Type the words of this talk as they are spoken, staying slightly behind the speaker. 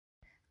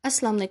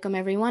Assalamu alaikum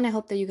everyone. I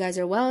hope that you guys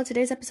are well.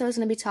 Today's episode is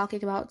going to be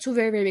talking about two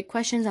very, very big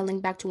questions. I'll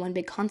link back to one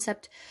big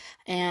concept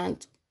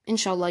and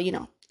inshallah,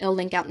 it'll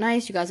link out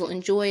nice. You guys will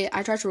enjoy it.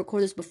 I tried to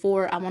record this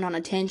before. I went on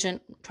a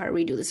tangent. Try to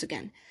redo this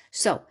again.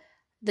 So,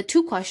 the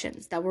two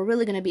questions that we're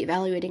really going to be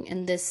evaluating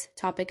in this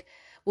topic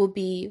will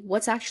be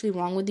what's actually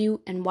wrong with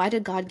you and why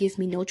did God give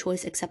me no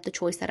choice except the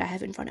choice that I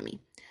have in front of me?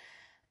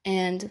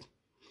 And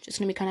just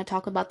going to be kind of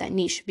talk about that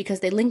niche because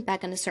they link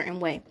back in a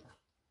certain way.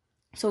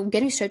 So,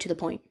 getting straight to the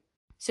point.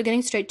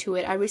 Getting straight to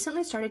it, I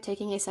recently started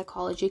taking a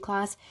psychology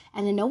class,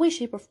 and in no way,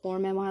 shape, or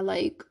form am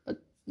I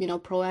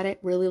pro at it,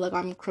 really,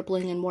 I'm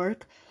crippling in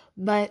work.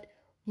 But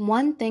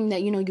one thing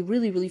that, you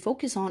really, really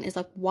focus on is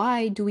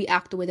why do we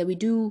act the way that we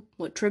do?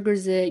 What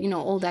triggers it?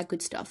 All that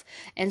good stuff.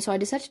 And so I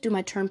decided to do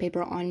my term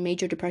paper on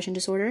major depression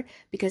disorder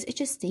because it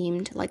just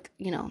seemed like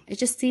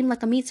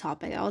a me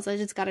topic. I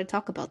just got to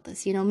talk about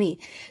this, me.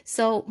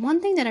 So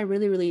one thing that I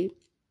really, really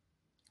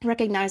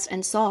recognized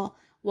and saw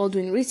while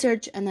doing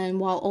research and then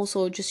while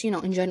also just,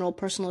 in general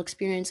personal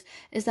experience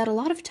is that a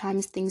lot of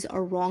times things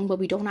are wrong, but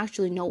we don't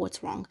actually know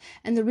what's wrong.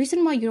 And the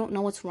reason why you don't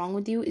know what's wrong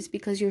with you is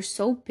because you're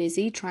so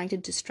busy trying to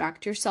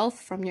distract yourself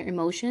from your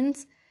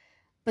emotions,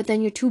 but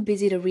then you're too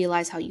busy to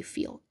realize how you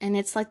feel. And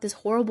it's like this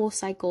horrible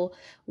cycle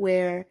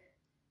where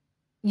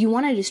you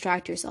want to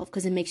distract yourself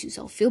because it makes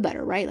yourself feel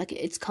better, right? Like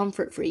it's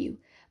comfort for you.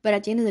 But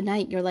at the end of the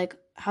night, you're like,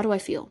 how do I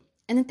feel?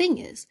 And the thing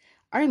is,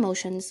 our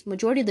emotions,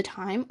 majority of the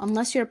time,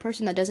 unless you're a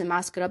person that doesn't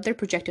mask it up, they're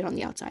projected on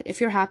the outside.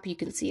 If you're happy, you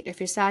can see it. If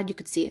you're sad, you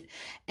can see it.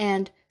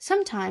 And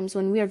sometimes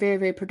when we are very,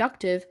 very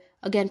productive,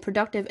 again,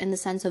 productive in the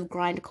sense of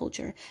grind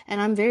culture.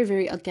 And I'm very,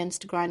 very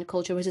against grind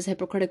culture, which is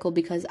hypocritical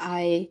because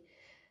I'm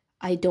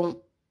a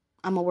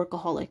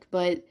workaholic,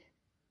 but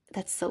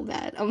that's so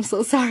bad. I'm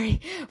so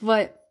sorry.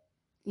 But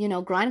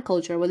grind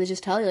culture where they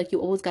just tell you you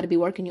always got to be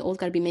working, you always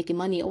got to be making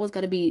money, you always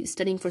got to be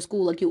studying for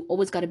school, you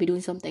always got to be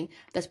doing something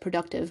that's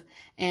productive.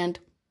 And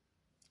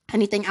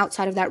anything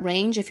outside of that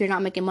range, if you're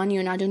not making money,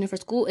 you're not doing it for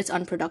school, it's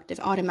unproductive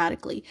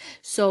automatically.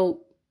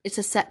 So it's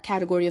a set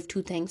category of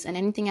two things, and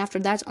anything after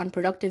that's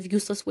unproductive,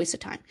 useless, waste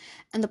of time.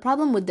 And the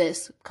problem with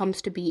this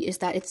comes to be is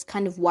that it's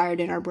kind of wired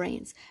in our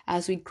brains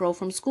as we grow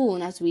from school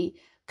and as we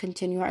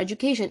continue our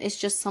education. It's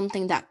just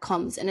something that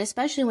comes, and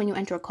especially when you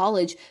enter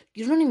college,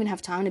 you don't even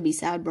have time to be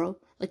sad, bro.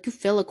 You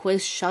fail a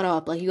quiz, shut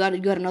up. You got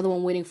another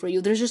one waiting for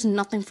you. There's just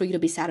nothing for you to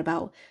be sad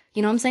about.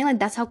 You know what I'm saying?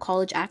 That's how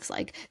college acts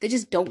like. They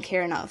just don't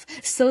care enough.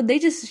 So they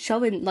just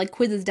shove in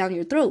quizzes down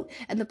your throat.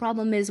 And the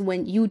problem is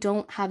when you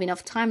don't have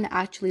enough time to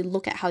actually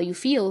look at how you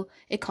feel,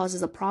 it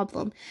causes a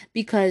problem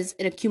because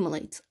it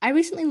accumulates. I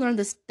recently learned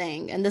this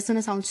thing, and this is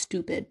gonna sound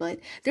stupid, but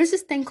there's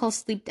this thing called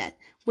sleep debt,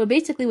 where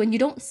basically when you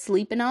don't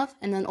sleep enough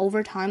and then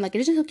over time, it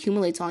just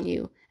accumulates on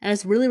you and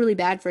it's really, really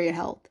bad for your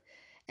health.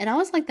 And I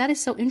was like, that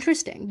is so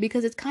interesting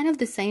because it's kind of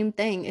the same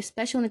thing,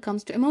 especially when it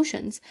comes to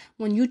emotions.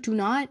 When you do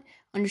not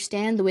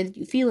understand the way that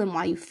you feel and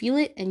why you feel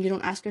it, and you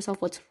don't ask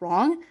yourself what's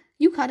wrong,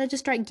 you kind of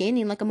just start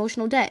gaining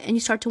emotional debt and you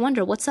start to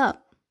wonder what's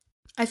up.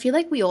 I feel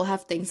like we all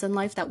have things in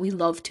life that we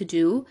love to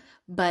do,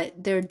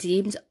 but they're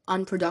deemed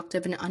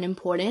unproductive and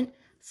unimportant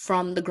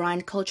from the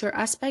grind culture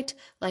aspect.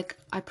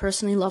 I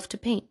personally love to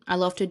paint. I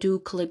love to do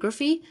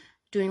calligraphy,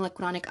 doing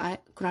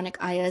Quranic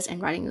ayahs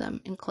and writing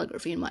them in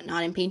calligraphy and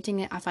whatnot and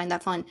painting it. I find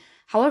that fun.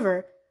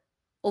 However,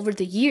 over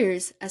the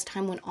years, as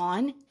time went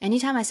on,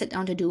 anytime I sit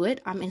down to do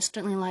it, I'm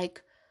instantly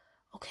like,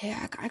 okay,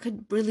 I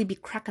could really be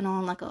cracking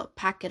on a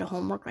packet of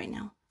homework right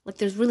now.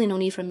 There's really no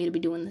need for me to be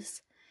doing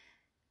this.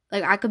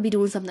 I could be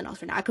doing something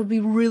else right now. I could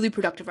be really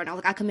productive right now.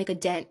 I could make a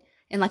dent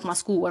in my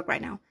schoolwork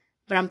right now,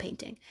 but I'm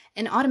painting.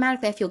 And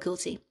automatically I feel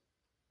guilty.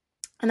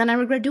 And then I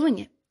regret doing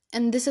it.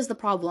 And this is the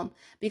problem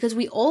because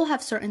we all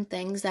have certain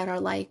things that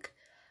are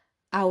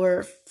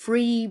our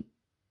free,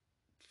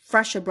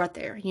 fresher breath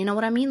air. You know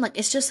what I mean?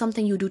 It's just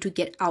something you do to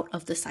get out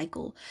of the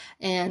cycle.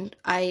 And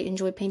I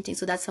enjoy painting,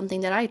 so that's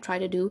something that I try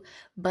to do.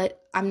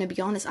 But I'm going to be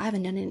honest, I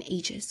haven't done it in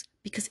ages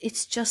because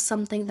it's just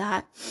something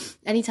that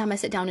anytime I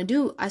sit down to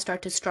do, I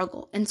start to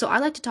struggle. And so I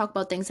like to talk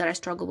about things that I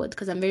struggle with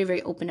because I'm very,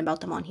 very open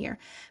about them on here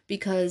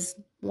because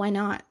why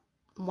not?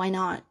 Why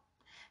not?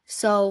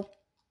 So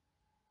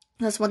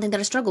that's one thing that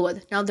I struggle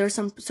with. Now, there's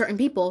some certain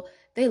people,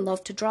 they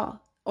love to draw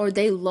or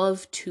they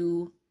love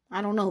to,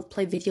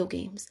 play video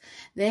games.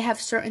 They have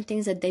certain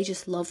things that they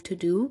just love to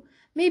do,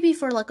 maybe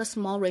for a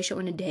small ratio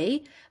in a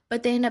day,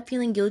 but they end up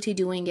feeling guilty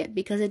doing it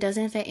because it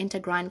doesn't fit into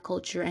grind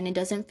culture and it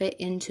doesn't fit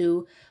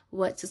into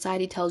what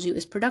society tells you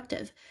is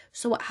productive.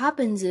 So what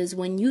happens is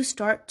when you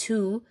start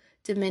to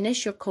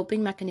diminish your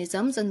coping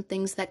mechanisms and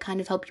things that kind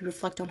of help you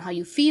reflect on how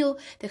you feel,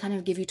 they kind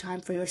of give you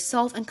time for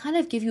yourself and kind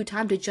of give you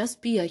time to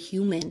just be a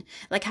human,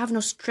 have no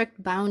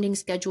strict bounding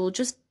schedule,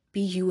 just be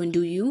you and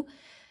do you.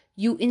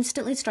 You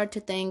instantly start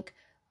to think,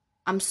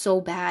 I'm so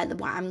bad,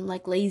 why I'm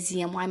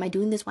lazy, and why am I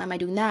doing this, why am I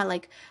doing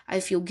that, I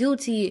feel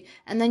guilty.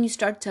 And then you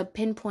start to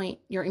pinpoint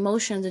your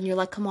emotions and you're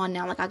like, come on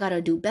now, I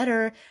gotta do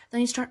better.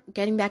 Then you start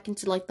getting back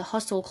into the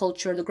hustle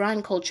culture, the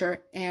grind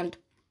culture, and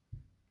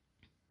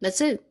That's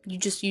it. You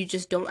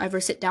just don't ever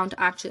sit down to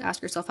actually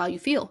ask yourself how you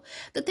feel.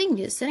 The thing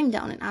is, sitting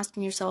down and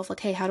asking yourself, like,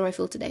 hey, how do I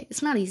feel today?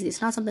 It's not easy.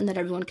 It's not something that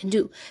everyone can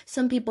do.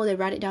 Some people, they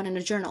write it down in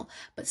a journal,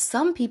 but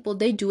some people,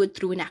 they do it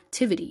through an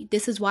activity.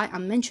 This is why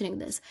I'm mentioning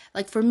this.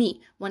 Like for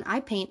me, when I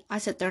paint, I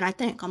sit there and I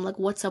think, I'm like,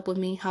 what's up with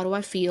me? How do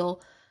I feel?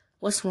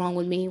 What's wrong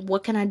with me?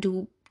 What can I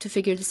do to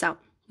figure this out?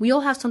 We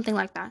all have something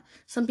like that.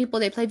 Some people,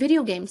 they play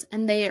video games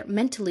and they're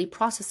mentally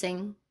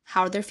processing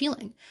how they're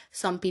feeling.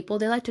 Some people,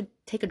 they like to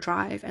take a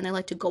drive and they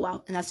like to go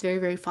out, and that's very,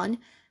 very fun.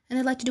 And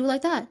they like to do it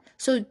like that.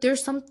 So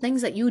there's some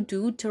things that you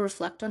do to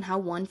reflect on how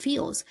one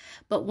feels.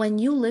 But when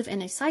you live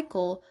in a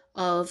cycle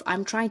of,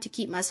 I'm trying to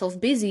keep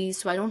myself busy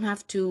so I don't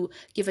have to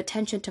give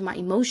attention to my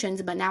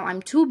emotions, but now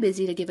I'm too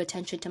busy to give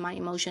attention to my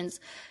emotions,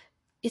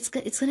 it's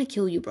gonna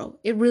kill you, bro.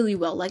 It really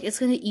will. Like, it's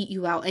gonna eat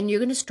you out, and you're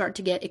gonna start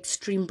to get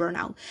extreme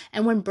burnout.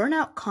 And when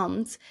burnout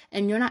comes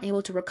and you're not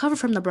able to recover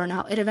from the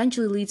burnout, it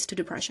eventually leads to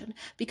depression,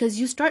 because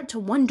you start to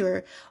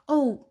wonder,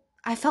 oh,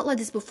 I felt like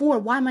this before.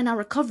 Why am I not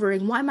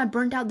recovering? Why am I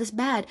burnt out this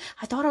bad?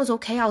 I thought I was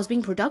okay. I was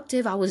being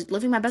productive. I was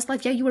living my best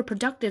life. Yeah, you were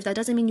productive. That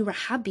doesn't mean you were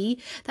happy.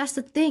 That's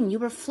the thing. You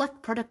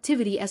reflect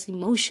productivity as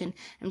emotion,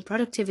 and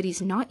productivity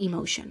is not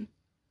emotion.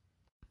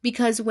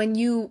 Because when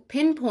you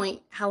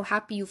pinpoint how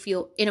happy you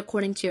feel in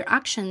according to your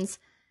actions,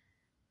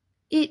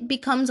 it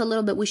becomes a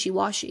little bit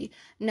wishy-washy.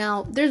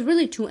 Now, there's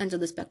really two ends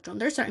of the spectrum.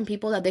 There's certain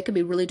people that they could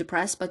be really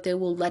depressed, but they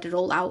will let it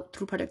all out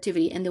through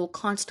productivity, and they will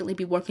constantly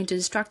be working to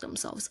distract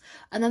themselves.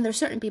 And then there's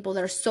certain people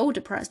that are so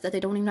depressed that they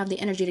don't even have the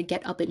energy to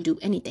get up and do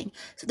anything.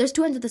 So there's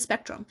two ends of the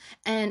spectrum.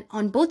 And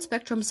on both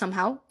spectrums,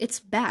 somehow,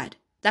 it's bad.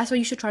 That's why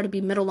you should try to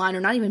be middle line, or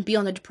not even be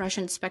on the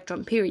depression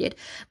spectrum, period.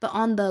 But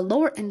on the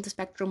lower end of the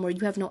spectrum, where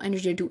you have no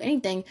energy to do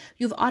anything,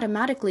 you've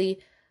automatically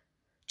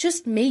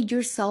just made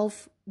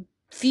yourself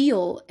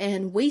feel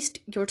and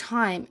waste your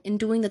time in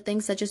doing the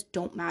things that just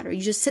don't matter.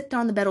 You just sit down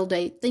on the bed all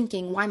day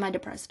thinking, why am I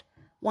depressed?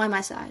 Why am I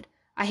sad?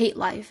 I hate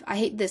life. I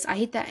hate this. I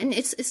hate that. And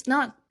it's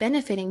not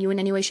benefiting you in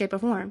any way, shape, or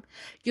form.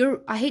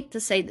 I hate to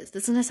say this.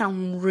 This is going to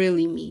sound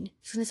really mean.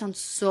 It's going to sound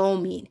so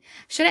mean.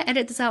 Should I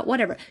edit this out?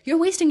 Whatever. You're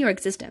wasting your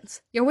existence.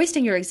 You're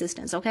wasting your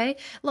existence, okay?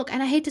 Look,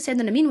 and I hate to say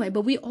that in a mean way,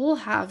 but we all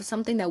have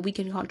something that we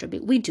can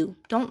contribute. We do.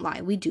 Don't lie.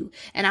 We do.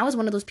 And I was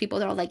one of those people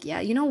that are like, yeah,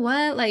 you know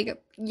what?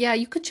 Like, yeah,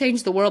 you could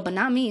change the world, but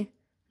not me.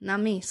 Not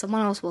me.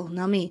 Someone else will.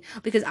 Not me.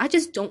 Because I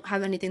just don't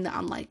have anything that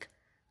I'm like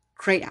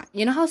great at.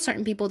 You know how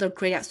certain people, they're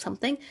great at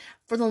something?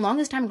 For the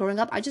longest time growing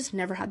up, I just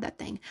never had that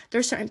thing.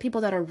 There's certain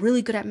people that are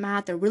really good at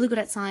math, they're really good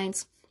at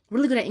science,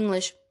 really good at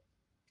English.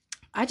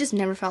 I just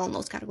never fell in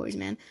those categories,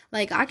 man.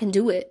 Like, I can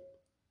do it.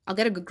 I'll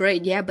get a good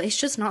grade, yeah, but it's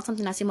just not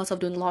something I see myself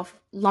doing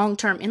long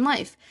term in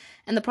life.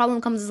 And the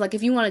problem comes is, like,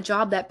 if you want a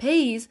job that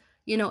pays,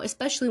 you know,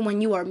 especially when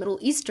you are Middle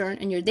Eastern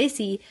and you're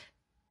Desi,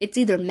 it's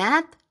either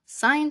math,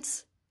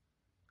 science,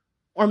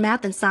 or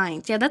math and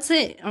science. Yeah, that's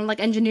it. Or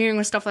like engineering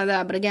or stuff like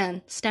that. But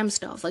again, STEM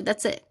stuff. Like,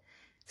 that's it.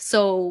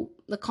 So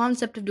the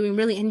concept of doing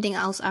really anything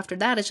else after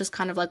that is just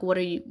kind of like, what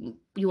are you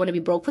want to be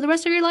broke for the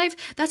rest of your life?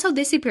 That's how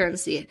Desi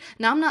parents see it.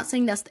 Now, I'm not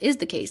saying that is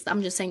the case.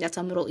 I'm just saying that's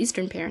how Middle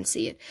Eastern parents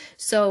see it.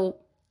 So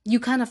you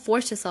kind of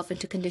force yourself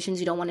into conditions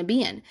you don't want to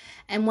be in.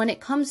 And when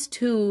it comes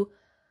to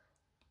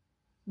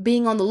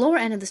being on the lower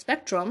end of the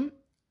spectrum,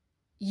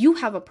 you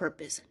have a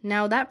purpose.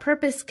 Now, that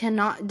purpose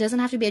doesn't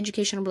have to be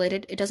education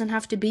related. It doesn't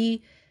have to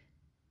be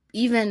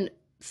even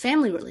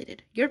family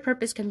related. Your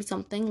purpose can be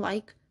something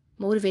like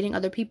motivating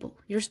other people.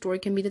 Your story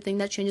can be the thing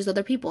that changes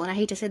other people. And I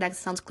hate to say that, 'cause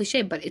it sounds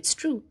cliche, but it's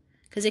true,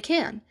 because it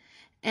can.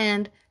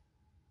 And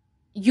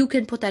you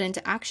can put that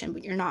into action,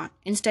 but you're not.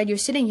 Instead, you're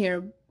sitting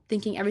here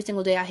thinking every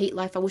single day, I hate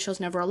life. I wish I was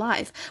never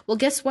alive. Well,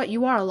 guess what?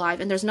 You are alive,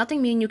 and there's nothing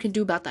mean you can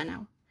do about that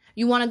now.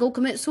 You want to go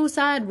commit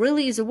suicide?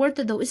 Really? Is it worth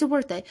it, though? Is it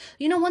worth it?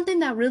 You know, one thing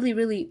that really,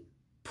 really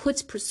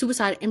puts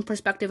suicide in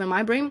perspective in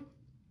my brain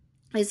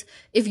is,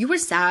 if you were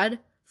sad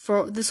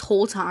for this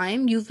whole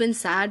time, you've been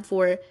sad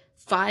for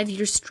 5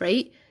 years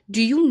straight,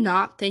 do you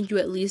not think you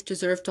at least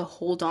deserve to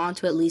hold on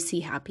to at least see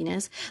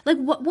happiness? Like,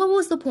 what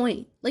was the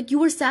point? Like, you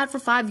were sad for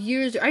 5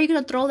 years. Are you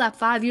going to throw that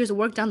 5 years of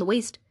work down the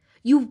waste?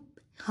 You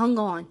hung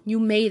on. You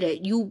made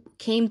it. You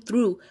came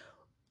through.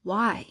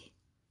 Why?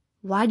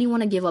 Why do you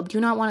want to give up? Do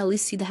you not want to at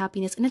least see the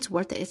happiness? And it's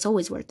worth it. It's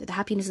always worth it. The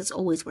happiness is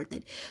always worth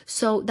it.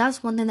 So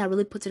that's one thing that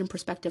really puts it in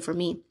perspective for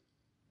me.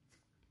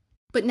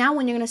 But now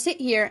when you're going to sit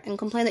here and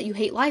complain that you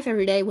hate life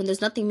every day when there's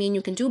nothing mean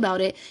you can do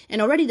about it,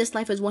 and already this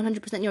life is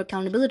 100% your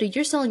accountability,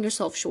 you're selling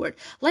yourself short.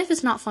 Life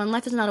is not fun.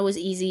 Life is not always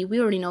easy. We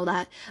already know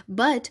that.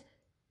 But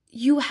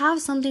you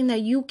have something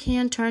that you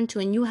can turn to,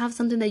 and you have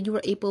something that you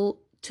are able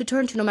to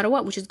turn to no matter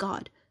what, which is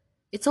God.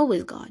 It's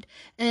always God.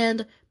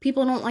 And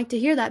people don't like to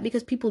hear that,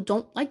 because people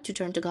don't like to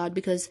turn to God,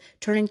 because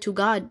turning to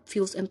God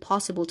feels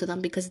impossible to them,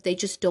 because they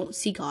just don't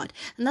see God.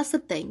 And that's the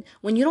thing.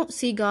 When you don't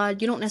see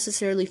God, you don't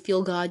necessarily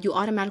feel God. You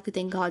automatically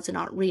think God's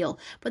not real.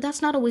 But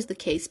that's not always the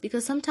case,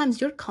 because sometimes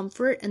your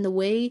comfort and the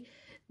way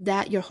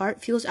that your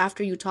heart feels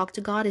after you talk to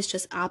God is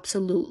just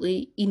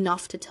absolutely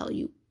enough to tell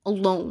you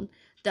alone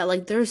that,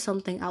 like, there's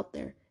something out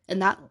there,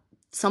 and that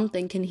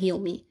something can heal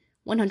me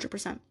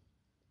 100%.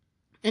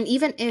 And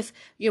even if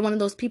you're one of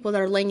those people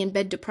that are laying in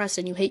bed depressed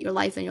and you hate your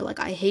life and you're like,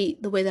 I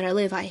hate the way that I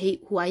live, I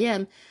hate who I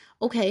am.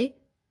 Okay,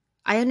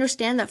 I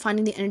understand that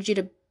finding the energy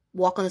to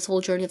walk on this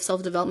whole journey of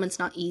self-development is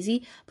not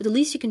easy, but the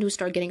least you can do is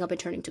start getting up and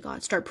turning to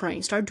God. Start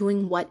praying. Start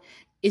doing what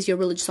is your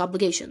religious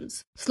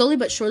obligations. Slowly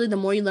but surely, the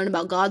more you learn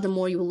about God, the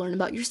more you will learn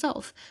about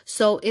yourself.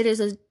 So it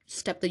is a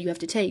step that you have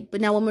to take.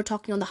 But now when we're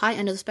talking on the high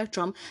end of the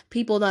spectrum,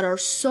 people that are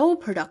so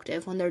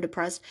productive when they're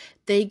depressed,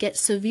 they get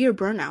severe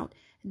burnout.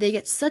 They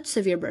get such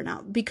severe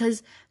burnout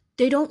because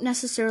they don't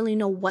necessarily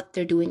know what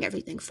they're doing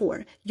everything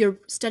for. You're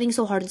studying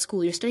so hard in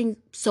school. You're studying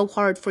so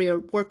hard for your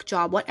work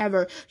job,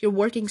 whatever. You're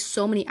working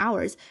so many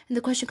hours. And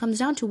the question comes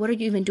down to, what are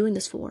you even doing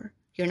this for?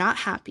 You're not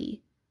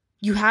happy.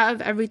 You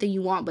have everything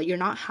you want, but you're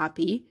not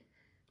happy.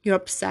 You're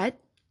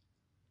upset.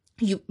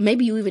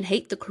 Maybe you even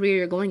hate the career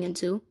you're going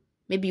into.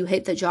 Maybe you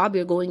hate the job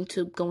you're going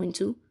to go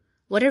into.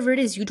 Whatever it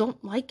is, you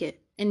don't like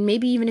it. And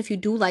maybe even if you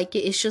do like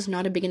it, it's just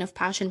not a big enough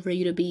passion for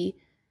you to be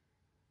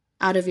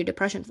out of your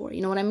depression for.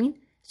 You know what I mean?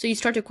 So you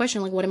start to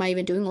question, like, what am I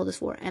even doing all this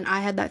for? And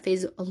I had that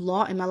phase a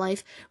lot in my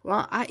life.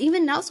 Well,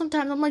 even now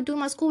sometimes I'm like doing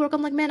my schoolwork.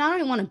 I'm like, man, I don't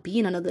even want to be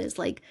in none of this.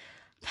 Like,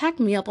 pack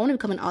me up. I want to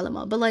become an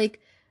alama. But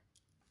like,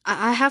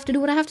 I have to do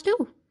what I have to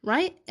do,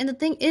 right? And the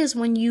thing is,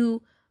 when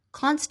you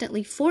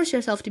constantly force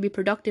yourself to be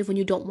productive when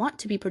you don't want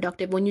to be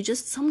productive, when you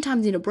just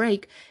sometimes need a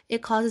break,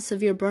 it causes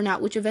severe burnout,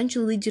 which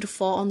eventually leads you to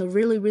fall on the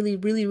really, really,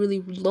 really,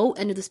 really low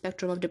end of the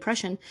spectrum of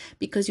depression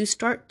because you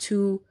start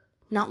to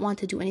not want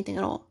to do anything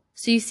at all.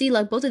 So you see,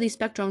 like, both of these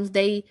spectrums,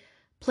 they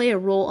play a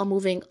role on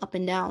moving up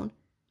and down.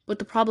 But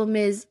the problem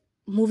is,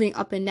 moving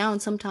up and down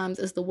sometimes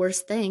is the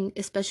worst thing,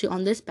 especially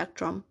on this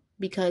spectrum,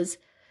 because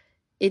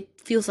it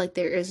feels like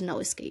there is no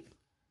escape.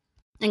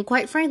 And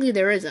quite frankly,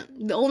 there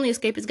isn't. The only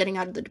escape is getting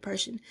out of the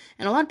depression.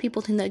 And a lot of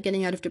people think that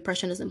getting out of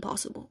depression is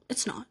impossible.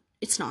 It's not.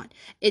 It's not.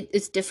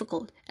 It's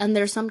difficult. And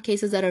there are some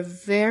cases that are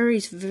very,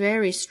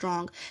 very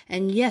strong.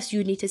 And yes,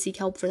 you need to seek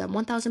help for them,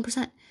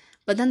 1000%.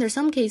 But then there's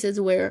some cases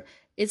where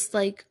it's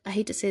like, I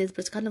hate to say this, but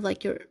it's kind of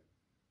like your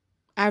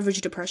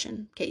average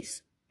depression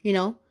case, you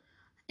know?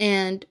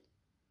 And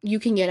you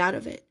can get out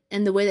of it.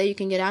 And the way that you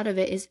can get out of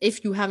it is,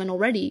 if you haven't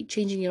already,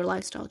 changing your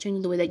lifestyle,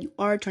 changing the way that you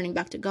are, turning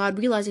back to God,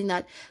 realizing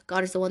that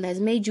God is the one that has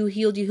made you,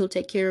 healed you, he'll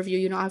take care of you.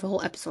 You know, I have a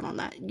whole episode on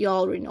that. You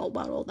already know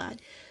about all that.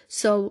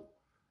 So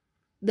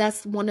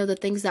that's one of the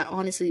things that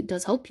honestly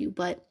does help you.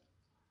 But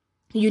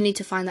you need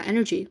to find that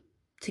energy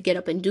to get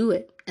up and do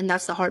it. And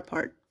that's the hard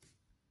part.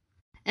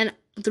 And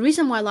the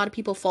reason why a lot of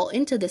people fall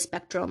into this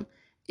spectrum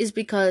is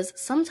because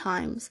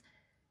sometimes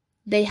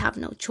they have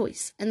no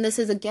choice. And this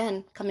is,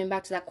 again, coming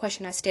back to that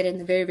question I stated in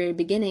the very, very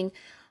beginning.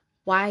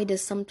 Why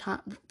does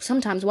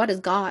sometimes why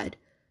does God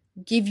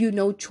give you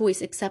no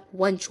choice except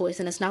one choice,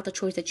 and it's not the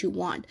choice that you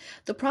want?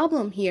 The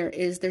problem here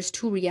is there's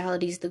two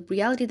realities. The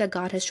reality that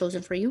God has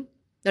chosen for you,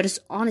 that is,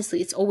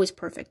 honestly, it's always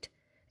perfect.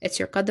 It's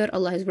your qadr.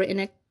 Allah has written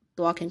it.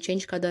 Dua can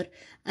change qadr.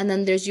 And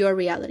then there's your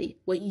reality,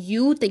 what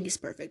you think is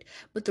perfect.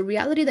 But the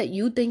reality that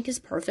you think is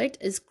perfect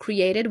is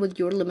created with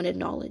your limited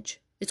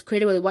knowledge. It's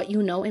created with what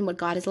you know and what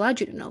God has allowed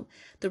you to know.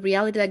 The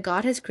reality that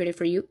God has created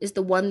for you is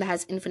the one that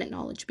has infinite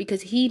knowledge,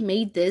 because he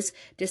made this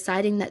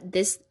deciding that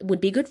this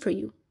would be good for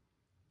you.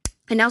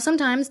 And now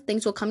sometimes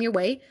things will come your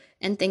way,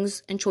 and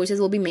things and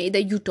choices will be made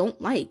that you don't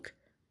like,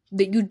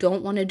 that you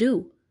don't want to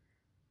do.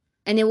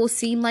 And it will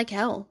seem like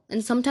hell.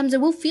 And sometimes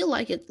it will feel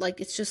like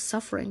it's just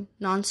suffering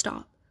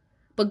nonstop.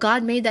 But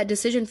God made that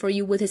decision for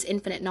you with his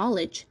infinite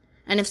knowledge.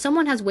 And if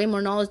someone has way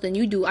more knowledge than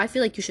you do, I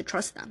feel like you should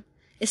trust them,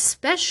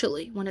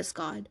 especially when it's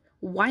God.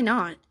 Why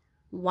not?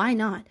 Why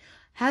not?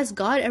 Has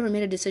God ever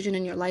made a decision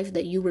in your life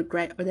that you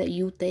regret or that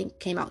you think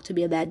came out to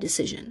be a bad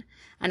decision?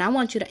 And I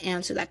want you to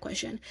answer that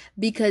question,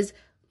 because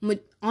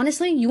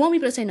honestly, you won't be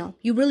able to say no.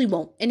 You really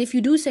won't. And if you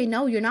do say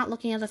no, you're not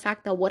looking at the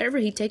fact that whatever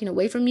he's taken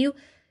away from you,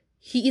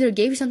 he either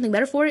gave you something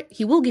better for it,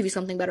 he will give you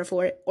something better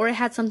for it, or it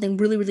had something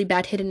really, really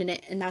bad hidden in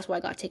it, and that's why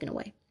it got taken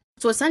away.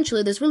 So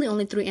essentially, there's really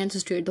only 3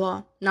 answers to your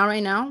dua. Not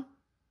right now,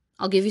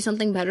 I'll give you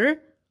something better,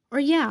 or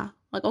yeah,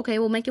 like, okay,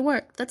 we'll make it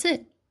work. That's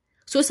it.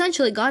 So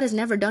essentially, God has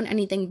never done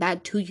anything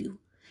bad to you.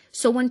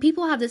 So when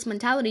people have this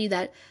mentality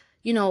that,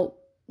 you know,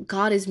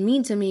 God is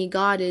mean to me,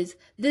 God is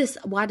this,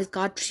 why does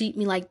God treat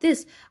me like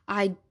this?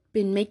 I've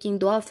been making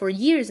dua for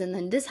years and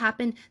then this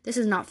happened. This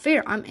is not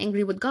fair. I'm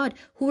angry with God.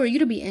 Who are you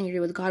to be angry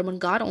with God when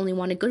God only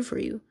wanted good for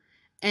you?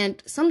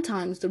 And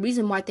sometimes the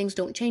reason why things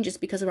don't change is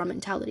because of our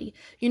mentality.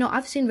 You know,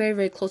 I've seen very,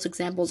 very close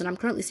examples, and I'm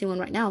currently seeing one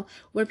right now,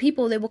 where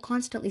people, they will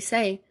constantly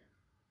say,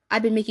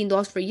 I've been making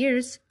duas for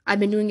years. I've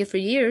been doing it for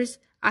years.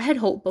 I had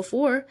hope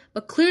before,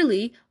 but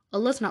clearly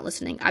Allah's not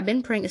listening. I've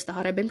been praying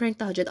istihara, I've been praying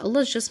tahajjud.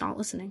 Allah's just not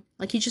listening.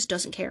 Like, he just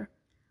doesn't care.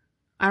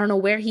 I don't know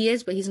where he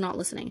is, but he's not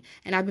listening.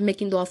 And I've been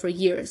making dua for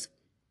years.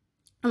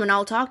 And when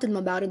I'll talk to them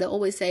about it, they'll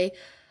always say,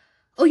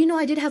 oh, you know,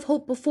 I did have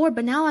hope before,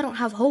 but now I don't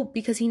have hope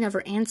because he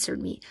never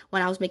answered me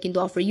when I was making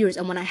dua for years.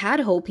 And when I had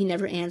hope, he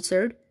never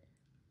answered.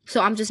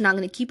 So I'm just not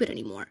going to keep it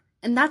anymore.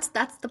 And that's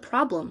the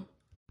problem.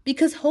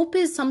 Because hope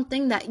is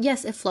something that,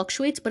 yes, it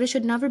fluctuates, but it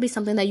should never be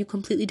something that you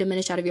completely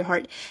diminish out of your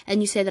heart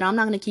and you say that I'm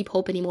not going to keep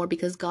hope anymore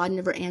because God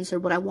never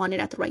answered what I wanted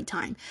at the right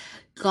time.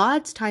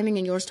 God's timing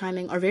and yours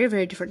timing are very,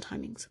 very different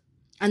timings.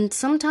 And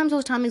sometimes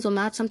those timings will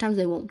match, sometimes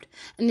they won't.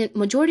 And the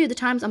majority of the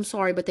times, I'm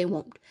sorry, but they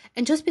won't.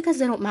 And just because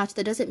they don't match,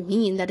 that doesn't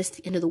mean that it's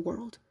the end of the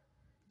world,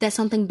 that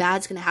something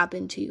bad's going to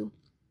happen to you.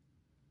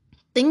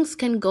 Things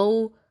can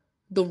go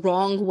the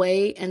wrong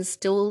way and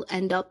still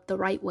end up the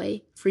right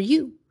way for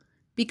you.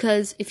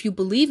 Because if you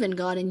believe in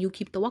God and you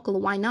keep the wakala,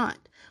 why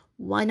not?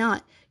 Why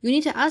not? You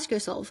need to ask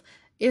yourself,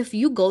 if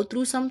you go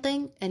through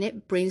something and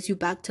it brings you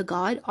back to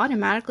God,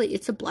 automatically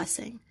it's a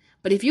blessing.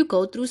 But if you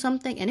go through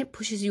something and it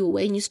pushes you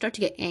away and you start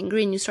to get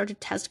angry and you start to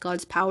test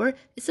God's power,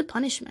 it's a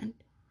punishment.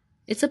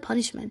 It's a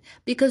punishment.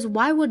 Because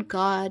why would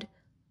God,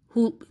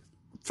 who,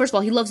 first of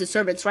all, he loves his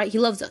servants, right? He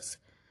loves us.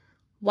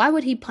 Why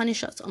would he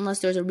punish us unless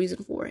there's a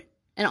reason for it?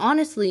 And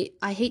honestly,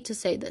 I hate to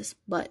say this,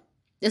 but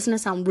this is going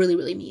to sound really,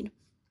 really mean.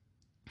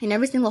 In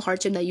every single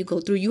hardship that you go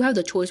through, you have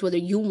the choice whether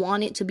you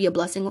want it to be a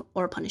blessing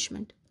or a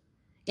punishment.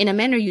 In a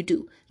manner you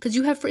do, because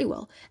you have free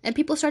will. And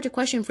people start to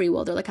question free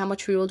will. They're like, how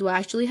much free will do I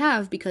actually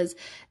have? Because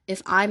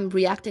if I'm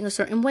reacting a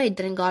certain way,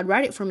 didn't God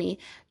write it for me?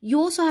 You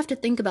also have to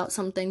think about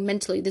something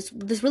mentally. This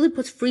really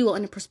puts free will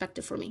into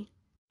perspective for me.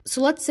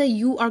 So let's say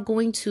you are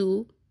going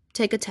to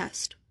take a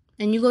test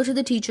and you go to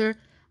the teacher.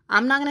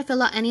 I'm not going to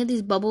fill out any of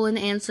these bubble and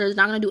answers,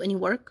 not going to do any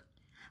work,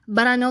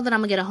 but I know that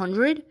I'm going to get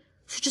 100,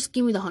 so just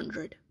give me the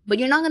 100. But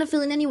you're not going to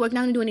fill in any work,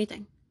 not going to do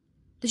anything.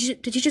 The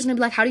teacher's going to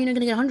be like, how are you not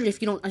going to get 100 if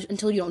you don't,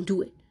 until you don't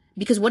do it?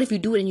 Because what if you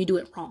do it and you do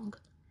it wrong?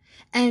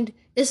 And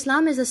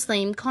Islam is the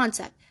same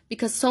concept,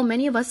 because so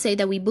many of us say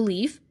that we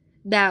believe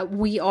that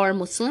we are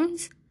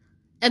Muslims,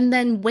 and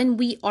then when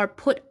we are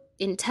put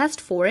in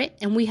test for it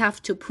and we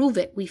have to prove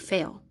it, we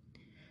fail.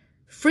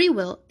 Free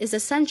will is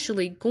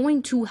essentially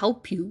going to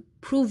help you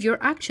prove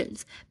your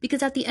actions,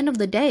 because at the end of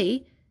the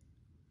day,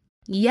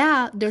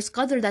 yeah, there's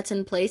qadr that's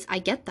in place, I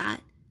get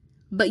that,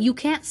 but you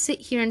can't sit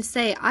here and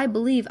say, I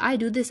believe, I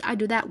do this, I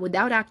do that,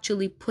 without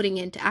actually putting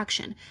it into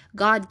action.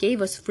 God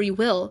gave us free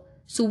will,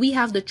 so we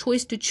have the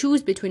choice to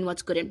choose between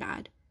what's good and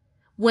bad.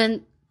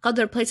 When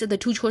qadr places the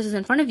two choices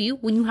in front of you,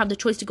 when you have the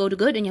choice to go to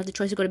good and you have the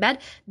choice to go to bad,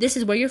 this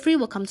is where your free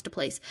will comes to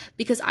place.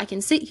 Because I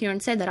can sit here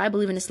and say that I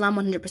believe in Islam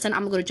 100%, I'm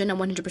going to go to Jannah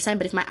 100%,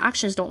 but if my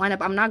actions don't line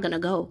up, I'm not going to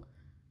go.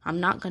 I'm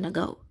not going to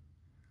go.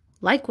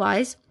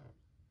 Likewise,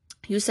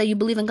 you say you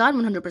believe in God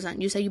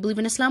 100%, you say you believe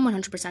in Islam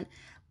 100%,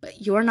 but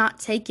you're not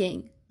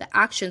taking the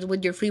actions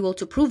with your free will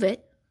to prove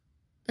it,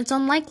 it's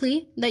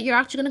unlikely that you're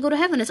actually going to go to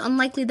heaven. It's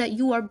unlikely that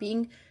you are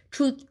being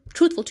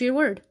truthful to your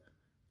word.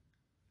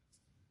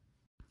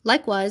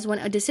 Likewise, when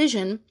a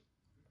decision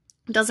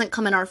doesn't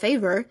come in our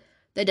favor,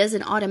 that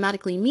doesn't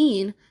automatically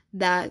mean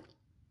that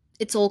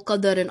it's all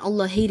qadr and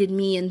Allah hated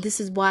me and this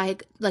is why,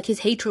 like, his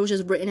hatred was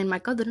just written in my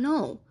qadr.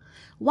 No.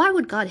 Why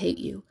would God hate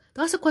you?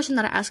 That's a question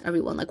that I ask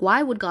everyone. Like,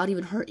 why would God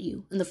even hurt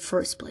you in the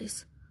first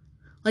place?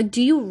 Like,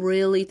 do you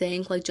really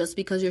think, like, just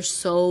because you're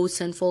so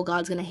sinful,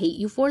 God's gonna hate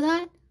you for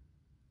that?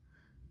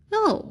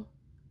 No.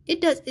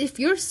 It does. If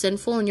you're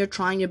sinful and you're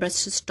trying your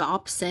best to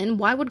stop sin,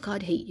 why would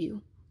God hate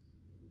you?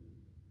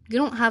 You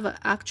don't have an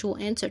actual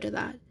answer to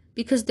that.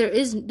 Because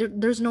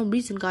there's no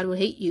reason God would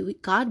hate you.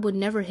 God would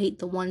never hate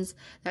the ones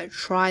that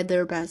try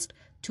their best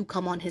to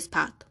come on his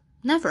path.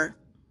 Never.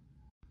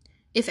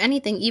 If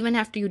anything, even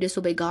after you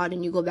disobey God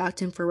and you go back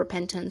to him for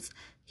repentance,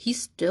 he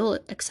still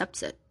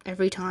accepts it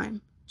every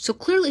time. So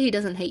clearly he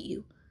doesn't hate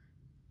you.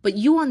 But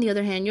you, on the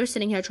other hand, you're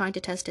sitting here trying to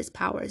test his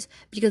powers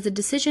because the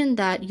decision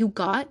that you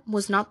got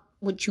was not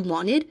what you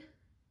wanted.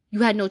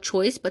 You had no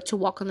choice but to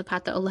walk on the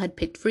path that Allah had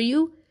picked for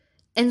you.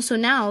 And so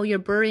now you're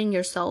burying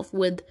yourself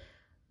with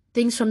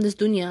things from this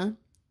dunya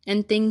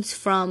and things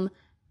from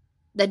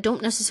that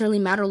don't necessarily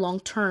matter long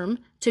term,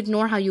 to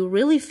ignore how you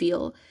really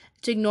feel,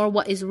 to ignore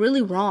what is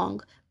really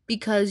wrong,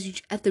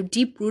 because at the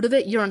deep root of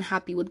it, you're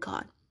unhappy with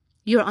God.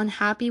 You're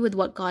unhappy with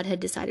what God had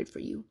decided for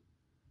you.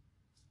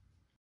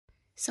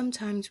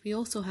 Sometimes we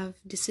also have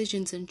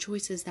decisions and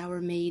choices that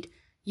were made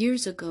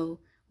years ago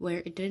where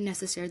it didn't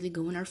necessarily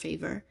go in our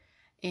favor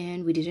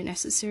and we didn't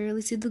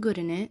necessarily see the good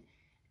in it.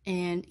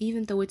 And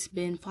even though it's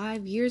been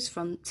 5 years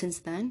since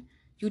then,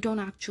 you don't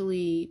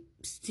actually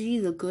see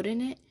the good in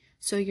it.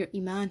 So your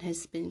iman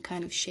has been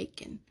kind of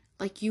shaken.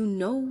 Like, you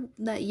know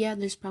that, yeah,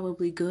 there's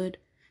probably good,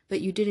 but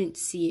you didn't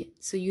see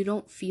it. So you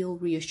don't feel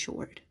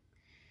reassured.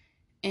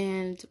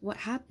 And what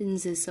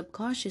happens is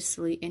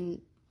subconsciously,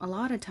 and a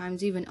lot of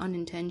times even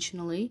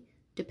unintentionally,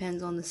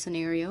 depends on the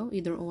scenario,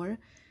 either or,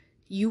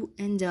 you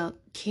end up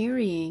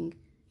carrying,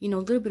 a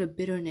little bit of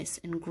bitterness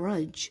and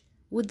grudge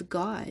with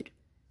God,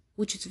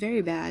 which is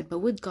very bad. But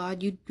with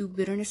God, you do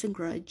bitterness and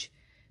grudge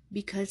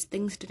because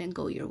things didn't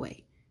go your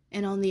way.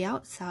 And on the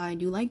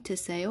outside, you like to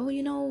say, oh,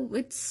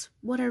 it's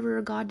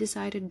whatever, God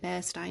decided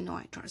best, I know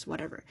I trust,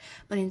 whatever.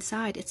 But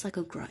inside, it's like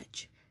a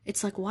grudge.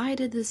 It's like, why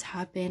did this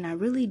happen? I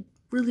really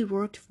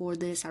worked for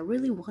this. I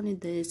really wanted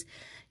this.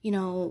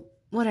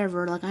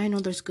 whatever, like, I know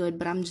there's good,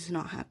 but I'm just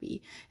not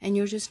happy. And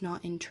you're just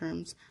not in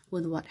terms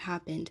with what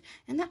happened.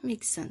 And that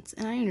makes sense.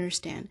 And I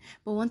understand.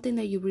 But one thing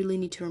that you really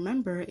need to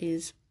remember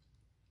is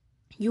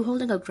you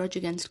holding a grudge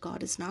against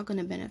God is not going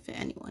to benefit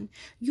anyone.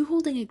 You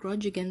holding a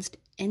grudge against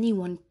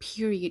anyone,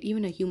 period,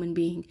 even a human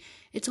being,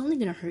 it's only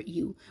going to hurt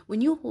you.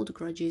 When you hold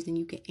grudges and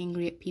you get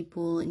angry at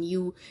people and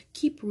you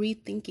keep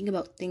rethinking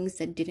about things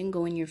that didn't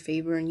go in your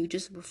favor and you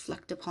just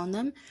reflect upon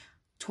them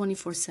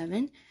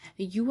 24/7,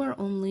 you are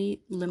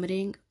only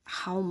limiting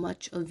how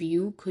much of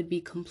you could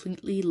be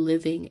completely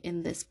living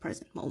in this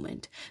present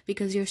moment,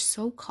 because you're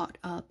so caught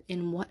up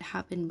in what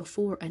happened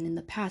before and in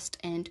the past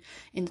and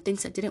in the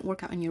things that didn't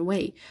work out in your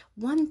way.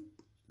 One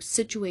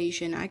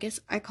situation, I guess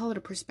I call it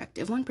a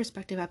perspective. One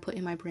perspective I put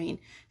in my brain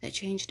that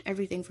changed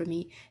everything for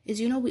me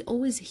is, we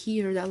always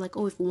hear that, like,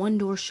 oh, if one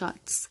door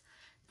shuts,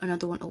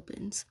 another one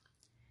opens.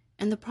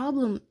 And the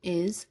problem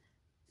is,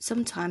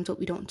 sometimes what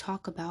we don't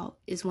talk about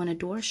is when a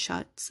door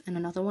shuts and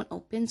another one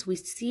opens, we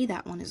see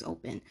that one is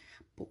open,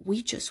 but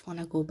we just want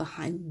to go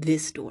behind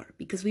this door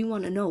because we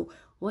want to know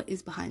what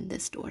is behind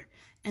this door.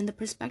 And the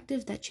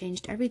perspective that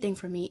changed everything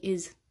for me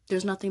is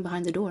there's nothing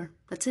behind the door.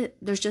 That's it.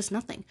 There's just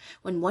nothing.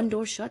 When one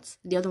door shuts,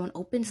 the other one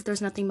opens,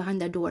 there's nothing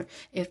behind that door.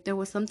 If there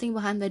was something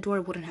behind that door,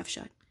 it wouldn't have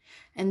shut.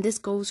 And this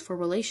goes for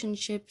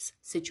relationships,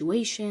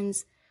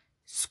 situations,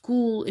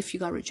 school, if you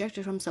got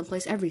rejected from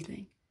someplace,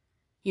 everything.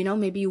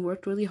 Maybe you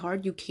worked really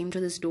hard, you came to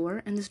this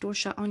door, and this door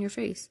shut on your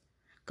face.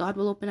 God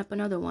will open up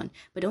another one.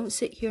 But don't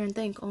sit here and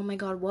think, oh my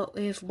God, what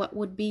if, what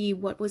would be,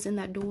 what was in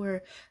that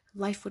door?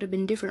 Life would have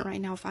been different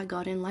right now if I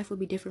got in. Life would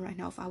be different right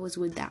now if I was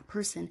with that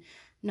person.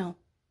 No.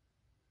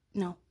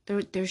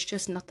 There's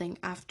just nothing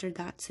after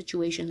that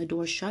situation. The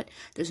door's shut.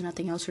 There's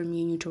nothing else for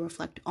me and you to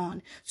reflect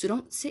on. So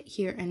don't sit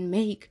here and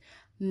make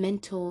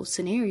mental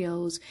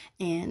scenarios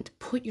and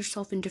put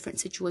yourself in different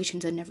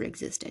situations that never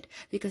existed,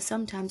 because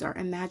sometimes our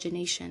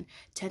imagination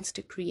tends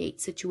to create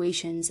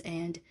situations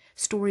and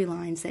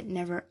storylines that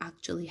never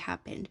actually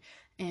happened,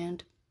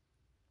 and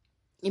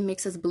it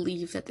makes us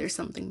believe that there's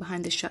something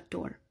behind the shut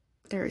door.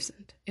 There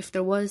isn't. If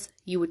there was,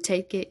 you would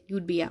take it,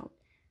 you'd be out.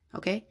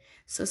 Okay?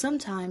 So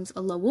sometimes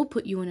Allah will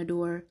put you in a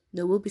door,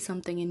 there will be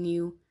something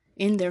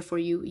in there for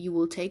you, you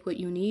will take what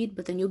you need,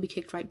 but then you'll be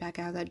kicked right back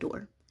out of that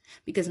door.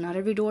 Because not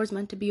every door is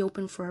meant to be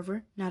open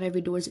forever. Not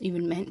every door is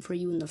even meant for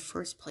you in the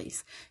first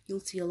place.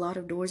 You'll see a lot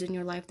of doors in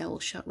your life that will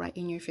shut right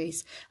in your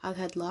face. I've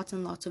had lots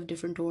and lots of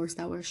different doors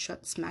that were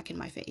shut smack in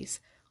my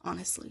face,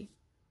 honestly.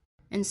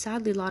 And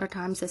sadly, a lot of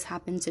times this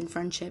happens in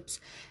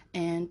friendships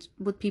and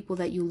with people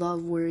that you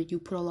love, where you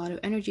put a lot of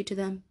energy to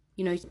them.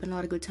 You spend a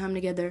lot of good time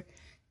together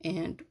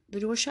and the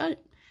door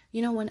shut.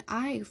 When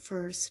I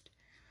first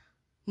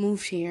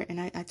moved here,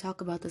 and I talk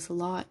about this a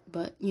lot,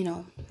 but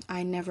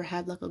I never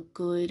had like a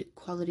good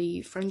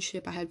quality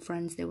friendship. I had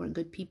friends, they weren't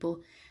good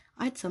people.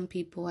 I had some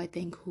people, I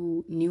think,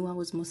 who knew I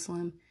was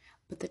Muslim,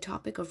 but the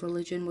topic of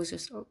religion was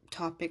just a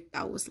topic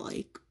that was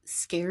like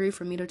scary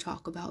for me to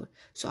talk about.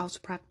 So I was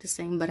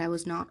practicing, but I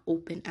was not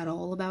open at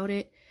all about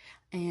it.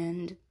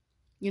 And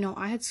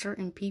I had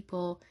certain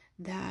people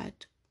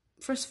that,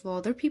 first of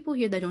all, there are people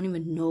here that don't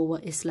even know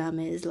what Islam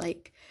is.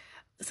 Like,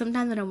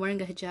 sometimes when I'm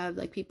wearing a hijab,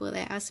 like, people,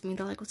 they ask me,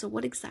 they're like, so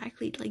what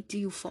exactly, like, do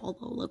you follow?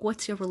 Like,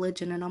 what's your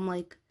religion? And I'm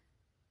like,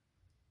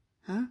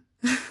 huh?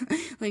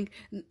 Like,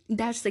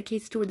 that's the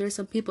case too, where there's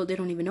some people, they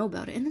don't even know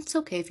about it. And it's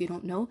okay if you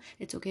don't know.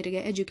 It's okay to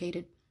get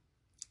educated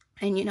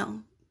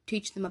and,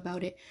 teach them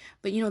about it.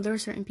 But, there are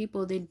certain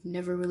people, they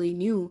never really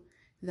knew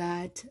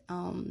that,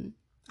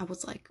 I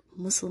was, like,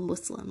 Muslim,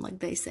 like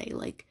they say.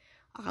 Like,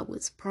 I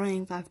was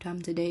praying 5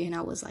 times a day, and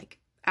I was, like,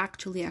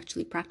 actually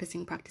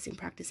practicing,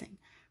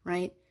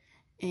 right?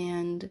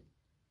 And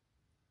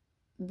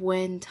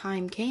when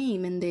time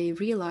came and they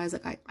realized,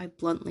 like, I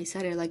bluntly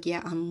said it, like,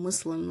 yeah, I'm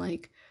Muslim,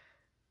 like,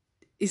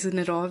 isn't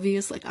it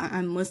obvious? Like,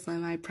 I'm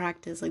Muslim, I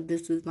practice, like,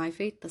 this is my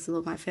faith, this is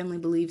what my family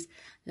believes,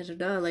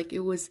 like,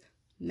 it was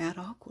mad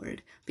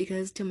awkward,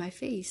 because to my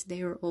face,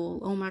 they were all,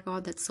 oh my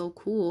God, that's so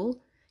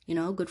cool,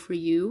 good for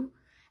you.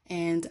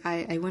 And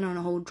I went on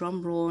a whole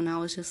drum roll, and I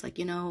was just like,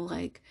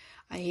 like,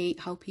 I hate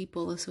how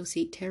people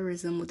associate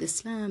terrorism with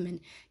Islam, and,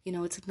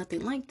 it's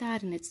nothing like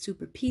that, and it's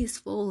super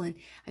peaceful, and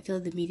I feel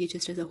like the media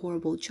just does a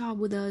horrible job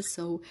with us,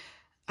 so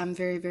I'm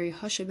very, very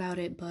hush about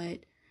it.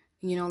 But,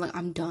 like,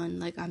 I'm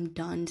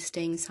done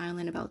staying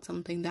silent about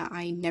something that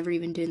I never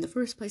even did in the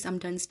first place. I'm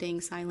done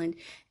staying silent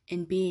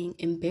and being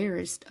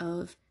embarrassed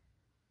of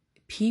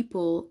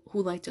people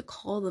who like to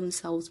call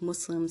themselves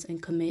Muslims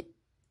and commit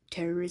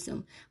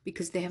terrorism,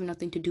 because they have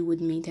nothing to do with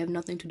me, they have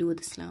nothing to do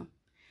with Islam.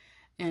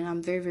 And I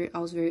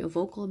was very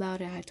vocal about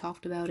it. I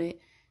talked about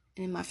it,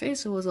 and in my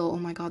face it was, oh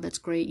my God, that's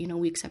great,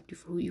 we accept you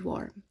for who you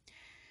are.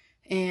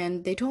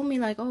 And they told me,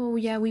 like, oh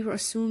yeah, we were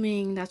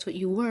assuming that's what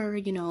you were,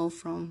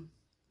 from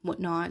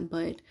whatnot,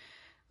 but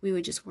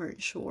we just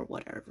weren't sure,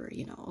 whatever,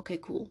 okay,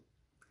 cool.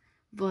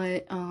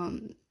 But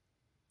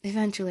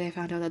eventually I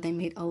found out that they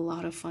made a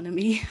lot of fun of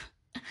me.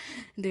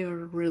 They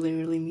were really,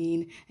 really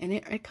mean, and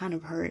it kind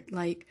of hurt.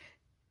 Like,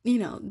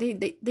 they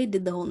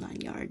did the whole 9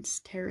 yards,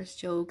 terrorist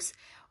jokes.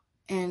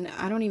 And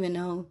I don't even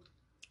know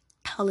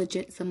how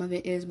legit some of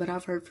it is, but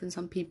I've heard from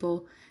some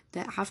people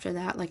that after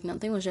that, like,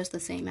 nothing was just the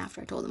same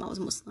after I told them I was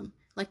Muslim.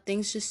 Like,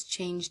 things just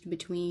changed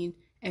between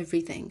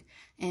everything,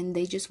 and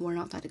they just were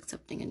not that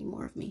accepting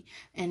anymore of me.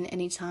 And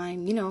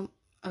anytime,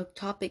 a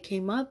topic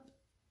came up,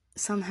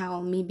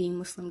 somehow me being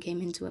Muslim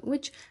came into it,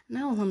 which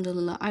now,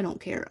 alhamdulillah, I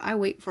don't care. I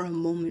wait for a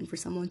moment for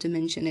someone to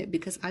mention it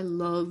because I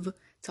love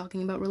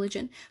talking about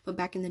religion. But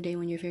back in the day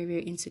when you're very,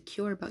 very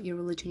insecure about your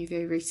religion, you're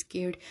very, very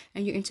scared,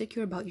 and you're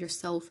insecure about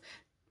yourself,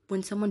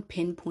 when someone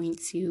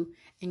pinpoints you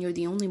and you're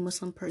the only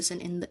Muslim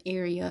person in the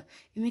area,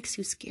 it makes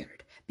you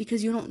scared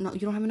because you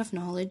don't have enough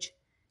knowledge,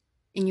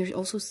 and you're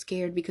also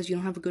scared because you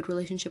don't have a good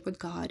relationship with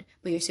God,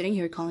 but you're sitting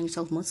here calling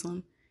yourself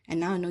Muslim, and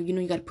now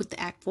you got to put the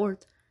act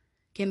forth.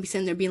 Can't be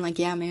sitting there being like,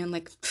 yeah, man,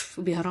 like, it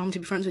would be haram to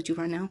be friends with you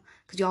right now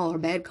because y'all are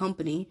bad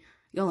company.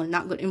 Y'all are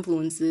not good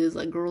influences,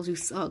 like girls who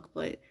suck,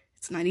 but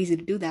it's not easy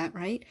to do that,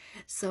 right?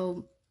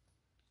 So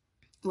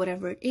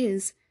whatever it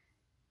is,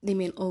 they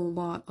made a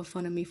lot of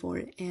fun of me for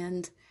it,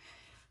 and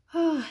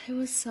it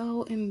was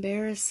so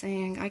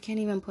embarrassing. I can't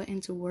even put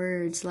into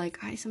words.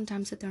 Like, I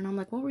sometimes sit there and I'm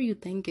like, what were you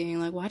thinking?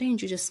 Like, why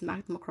didn't you just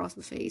smack them across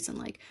the face and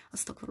like,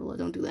 astaghfirullah,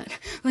 don't do that.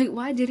 Like,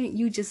 why didn't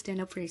you just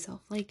stand up for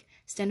yourself? Like,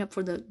 stand up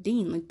for the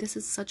deen. Like, this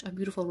is such a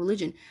beautiful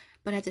religion.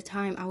 But at the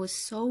time, I was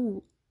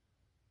so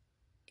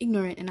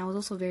ignorant, and I was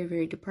also very,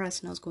 very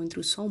depressed, and I was going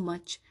through so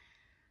much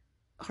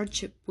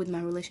hardship with my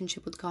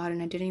relationship with God,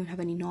 and I didn't even have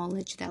any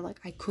knowledge that,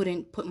 like, I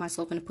couldn't put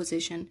myself in a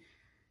position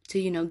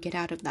to, get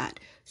out of that.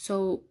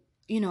 So,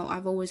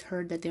 I've always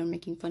heard that they were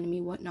making fun of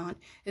me, whatnot.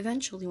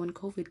 Eventually, when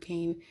COVID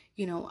came,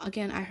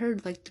 again, I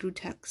heard, like, through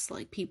text,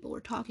 like, people were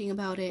talking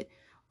about it,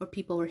 or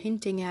people were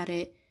hinting at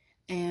it,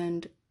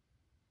 and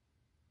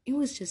it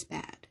was just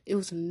bad. It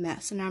was a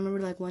mess. And I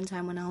remember, like, one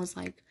time when I was,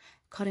 like,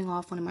 cutting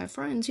off one of my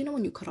friends,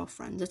 when you cut off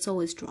friends, it's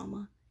always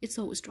drama. It's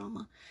always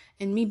drama.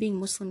 And me being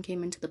Muslim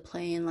came into the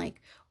play, and,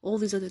 like, all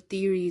these other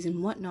theories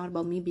and whatnot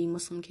about me being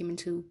Muslim came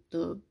into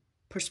the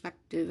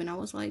perspective, and I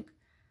was like,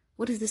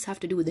 what does this have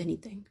to do with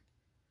anything?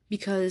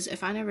 Because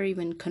if I never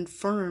even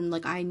confirmed,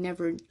 like, I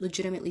never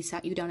legitimately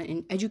sat you down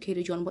and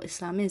educated you on what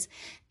Islam is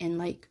and,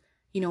 like,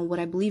 what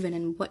I believe in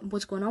and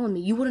what's going on with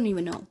me, you wouldn't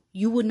even know.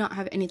 You would not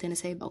have anything to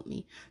say about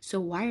me. So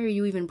why are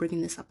you even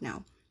bringing this up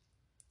now?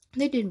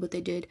 They did what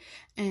they did,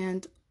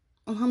 and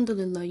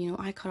alhamdulillah,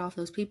 I cut off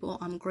those people.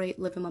 I'm great,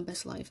 living my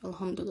best life,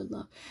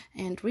 alhamdulillah.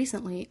 And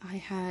recently, I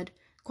had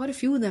quite a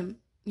few of them,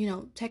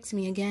 text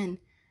me again,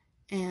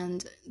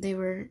 and they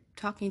were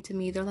talking to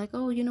me. They're like,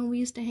 oh, we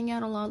used to hang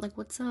out a lot, like,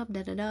 what's up,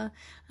 da-da-da.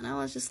 And I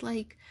was just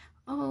like,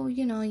 oh,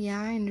 yeah,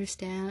 I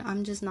understand.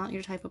 I'm just not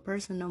your type of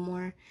person no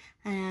more.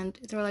 And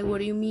they're like, what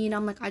do you mean?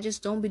 I'm like, I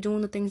just don't be doing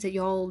the things that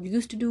y'all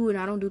used to do, and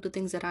I don't do the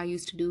things that I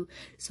used to do.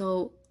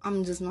 So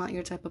I'm just not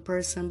your type of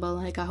person, but,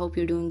 like, I hope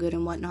you're doing good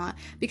and whatnot.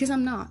 Because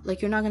I'm not.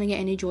 Like, you're not going to get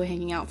any joy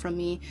hanging out from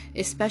me.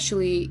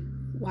 Especially,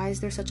 why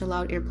is there such a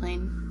loud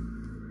airplane?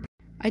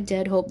 I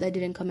did hope that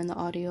didn't come in the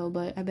audio,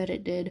 but I bet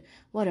it did.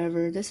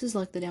 Whatever. This is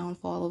like the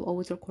downfall of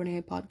always recording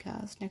a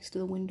podcast next to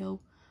the window.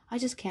 I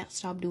just can't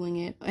stop doing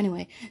it.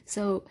 Anyway,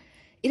 so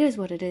it is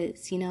what it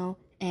is,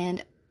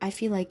 And I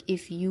feel like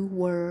if you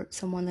were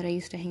someone that I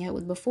used to hang out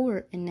with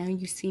before and now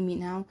you see me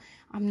now,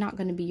 I'm not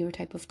going to be your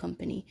type of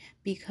company.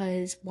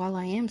 Because while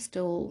I am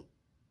still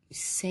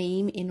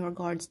same in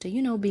regards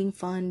to, being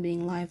fun,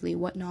 being lively,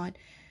 whatnot,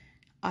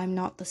 I'm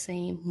not the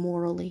same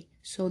morally.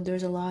 So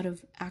there's a lot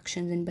of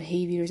actions and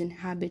behaviors and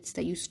habits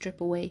that you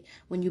strip away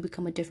when you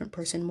become a different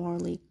person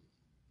morally.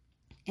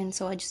 And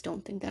so I just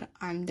don't think that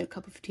I'm their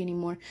cup of tea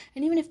anymore.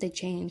 And even if they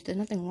change, there's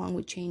nothing wrong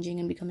with changing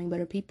and becoming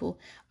better people.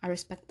 I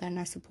respect that and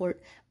I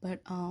support,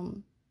 but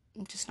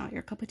just not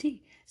your cup of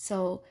tea.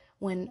 So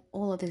when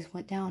all of this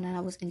went down and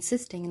I was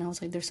insisting and I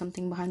was like, there's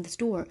something behind this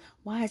door.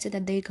 Why is it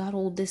that they got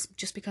all this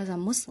just because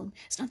I'm Muslim?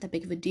 It's not that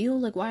big of a deal.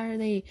 Like, why are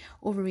they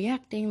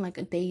overreacting?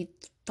 Like, they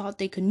thought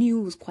they could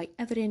knew, it was quite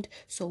evident.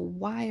 So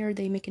why are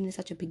they making it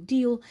such a big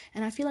deal?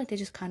 And I feel like they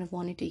just kind of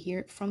wanted to hear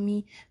it from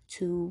me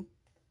to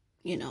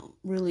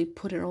really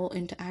put it all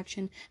into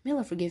action. May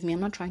Allah forgive me, I'm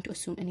not trying to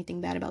assume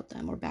anything bad about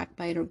them or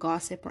backbite or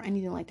gossip or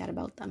anything like that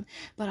about them,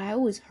 but I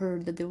always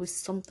heard that there was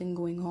something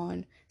going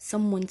on,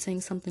 someone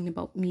saying something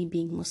about me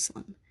being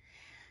Muslim.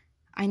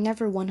 I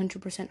never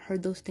 100%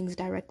 heard those things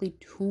directly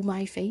to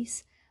my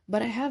face,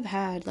 but I have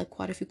had like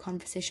quite a few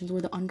conversations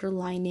where the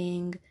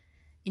underlining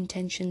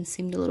intention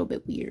seemed a little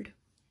bit weird.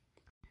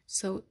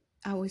 So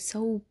I was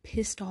so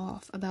pissed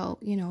off about,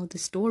 the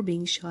store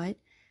being shut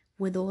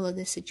with all of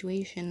this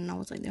situation, and I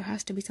was like, there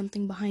has to be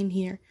something behind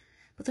here.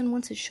 But then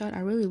once it shut, I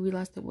really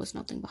realized there was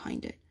nothing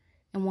behind it.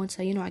 And once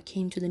I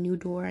came to the new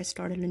door, I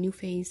started a new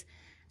phase,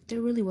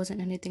 there really wasn't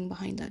anything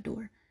behind that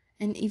door.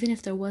 And even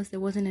if there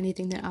wasn't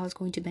anything that I was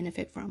going to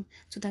benefit from.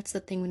 So that's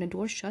the thing, when a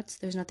door shuts,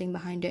 there's nothing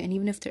behind it. And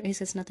even if there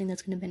is, it's nothing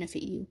that's going to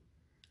benefit you.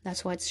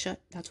 That's why it's shut.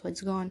 That's why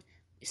it's gone.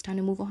 It's time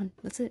to move on.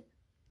 That's it.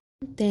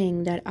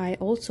 Thing that I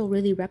also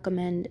really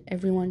recommend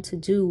everyone to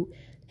do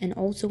and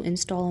also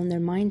install in their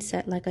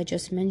mindset, like I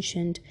just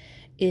mentioned,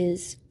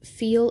 is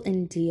feel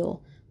and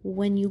deal.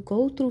 When you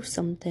go through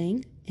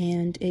something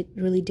and it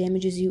really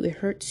damages you, it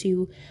hurts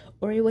you,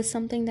 or it was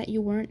something that you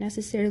weren't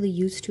necessarily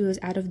used to, as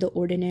out of the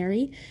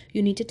ordinary,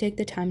 you need to take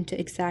the time to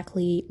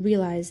exactly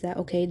realize that,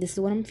 okay, this is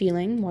what I'm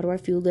feeling. Why do I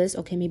feel this?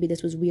 Okay, maybe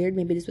this was weird.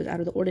 Maybe this was out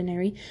of the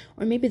ordinary,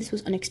 or maybe this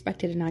was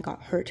unexpected and I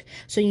got hurt.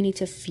 So you need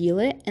to feel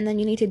it, and then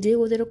you need to deal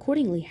with it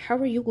accordingly. How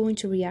are you going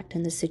to react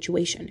in this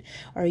situation?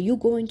 Are you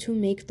going to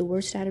make the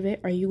worst out of it?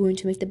 Are you going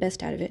to make the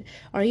best out of it?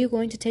 Are you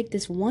going to take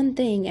this one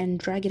thing and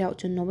drag it out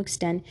to no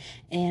extent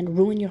and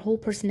ruin your whole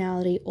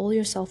personality, all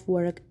your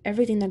self-work,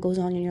 everything that goes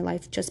on in your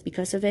life just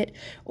because of it?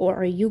 Or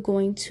are you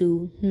going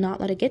to not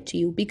let it get to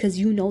you because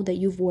you know that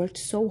you've worked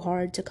so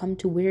hard to come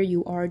to where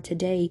you are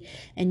today,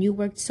 and you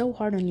worked so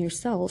hard on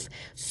yourself?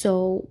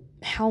 So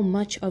how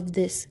much of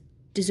this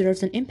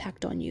deserves an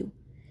impact on you?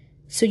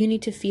 So you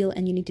need to feel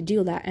and you need to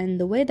deal that. And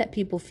the way that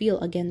people feel,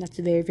 again, that's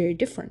very, very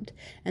different.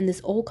 And this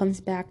all comes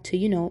back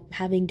to,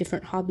 having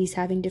different hobbies,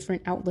 having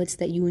different outlets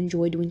that you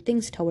enjoy doing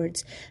things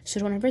towards. So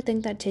don't ever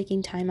think that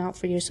taking time out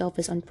for yourself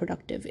is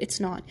unproductive. It's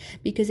not.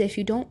 Because if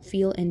you don't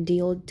feel and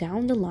deal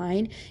down the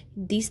line,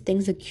 these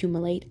things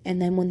accumulate.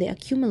 And then when they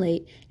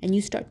accumulate and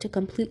you start to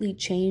completely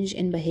change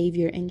in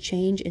behavior and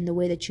change in the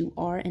way that you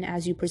are and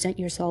as you present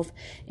yourself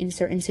in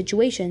certain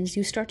situations,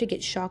 you start to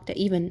get shocked at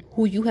even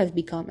who you have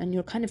become, and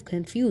you're kind of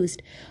confused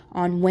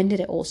on when did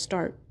it all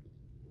start.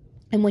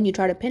 And when you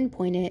try to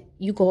pinpoint it,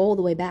 you go all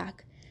the way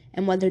back.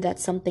 And whether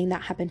that's something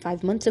that happened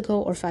 5 months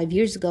ago or 5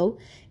 years ago,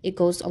 it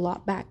goes a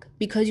lot back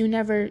because you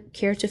never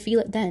cared to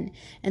feel it then.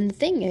 And the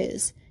thing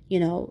is,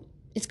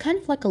 it's kind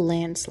of like a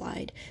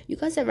landslide. You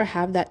guys ever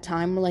have that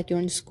time where you're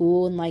in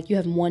school and you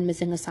have one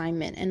missing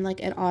assignment and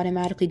it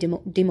automatically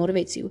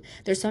demotivates you?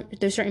 There's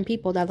certain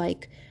people that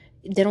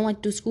they don't like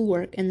to do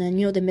schoolwork, and then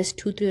they miss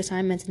 2-3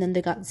 assignments and then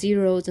they got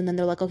zeros, and then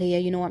they're like, okay,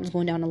 yeah, I'm just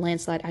going down a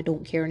landslide, I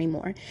don't care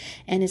anymore.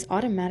 And it's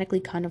automatically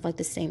kind of like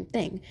the same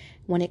thing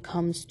when it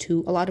comes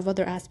to a lot of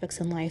other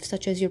aspects in life,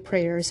 such as your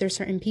prayers. There's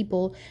certain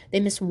people, they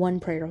miss one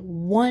prayer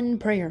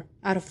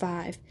out of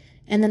 5,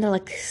 and then they're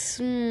like,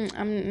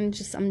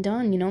 I'm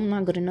done, I'm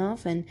not good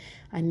enough, and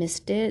I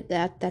missed it.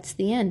 That's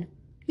the end.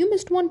 You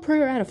missed one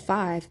prayer out of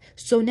 5.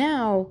 So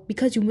now,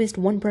 because you missed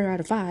one prayer out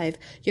of 5,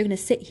 you're going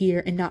to sit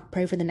here and not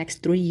pray for the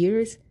next 3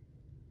 years?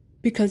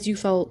 Because you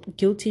felt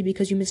guilty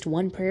because you missed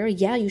one prayer?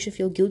 Yeah, you should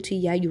feel guilty.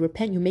 Yeah, you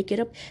repent, you make it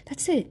up.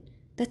 That's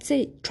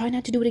it. Try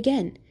not to do it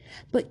again.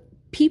 But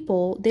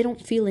people, they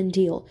don't feel and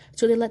deal.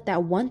 So they let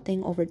that one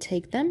thing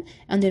overtake them,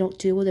 and they don't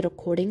deal with it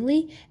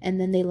accordingly. And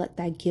then they let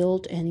that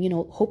guilt and,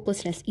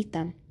 hopelessness eat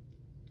them.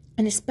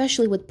 And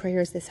especially with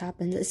prayers, this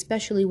happens,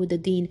 especially with the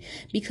deen,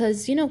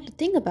 because, the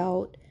thing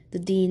about the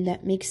deen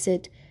that makes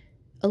it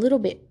a little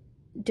bit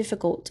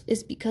difficult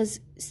is because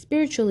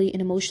spiritually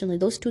and emotionally,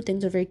 those two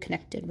things are very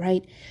connected,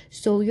 right?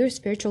 So your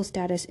spiritual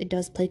status, it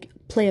does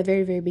play a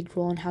very, very big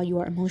role in how you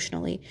are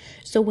emotionally.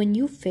 So when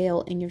you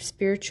fail in your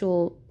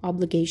spiritual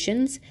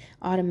obligations,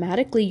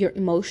 automatically your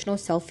emotional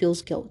self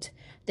feels guilt.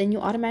 Then you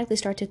automatically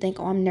start to think,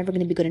 oh, I'm never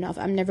going to be good enough.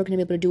 I'm never going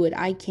to be able to do it.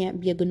 I can't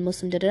be a good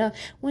Muslim,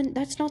 when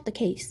that's not the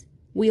case.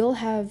 We all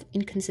have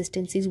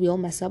inconsistencies, we all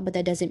mess up, but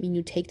that doesn't mean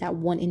you take that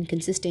one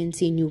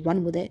inconsistency and you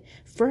run with it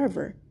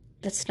forever.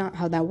 That's not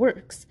how that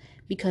works,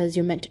 because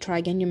you're meant to try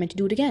again, you're meant to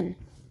do it again.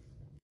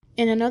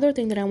 And another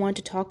thing that I want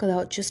to talk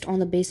about, just on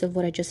the base of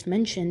what I just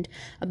mentioned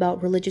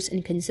about religious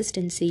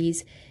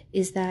inconsistencies,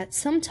 is that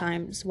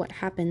sometimes what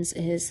happens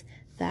is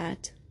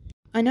that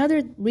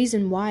another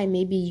reason why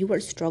maybe you are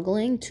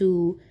struggling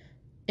to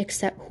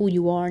accept who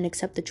you are and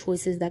accept the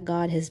choices that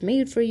God has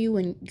made for you,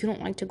 and you don't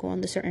like to go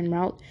on the certain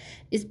route,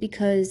 is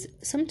because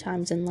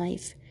sometimes in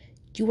life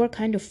you are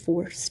kind of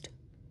forced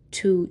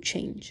to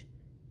change.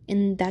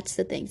 And that's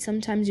the thing.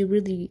 Sometimes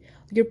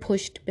you're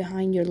pushed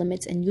behind your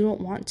limits and you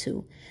don't want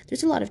to.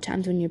 There's a lot of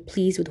times when you're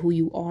pleased with who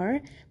you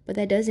are, but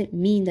that doesn't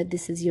mean that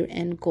this is your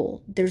end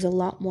goal. There's a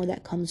lot more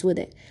that comes with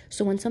it.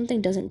 So when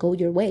something doesn't go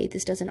your way,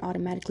 this doesn't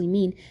automatically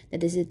mean that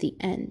this is the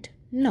end.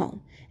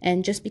 No.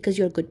 And just because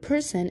you're a good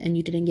person and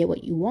you didn't get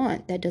what you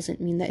want, that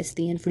doesn't mean that it's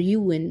the end for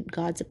you and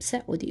God's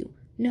upset with you.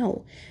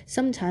 No.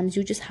 Sometimes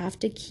you just have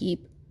to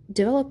keep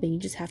developing. You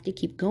just have to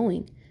keep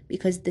going,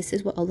 because this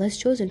is what Allah has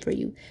chosen for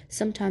you.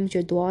 Sometimes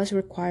your du'as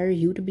require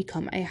you to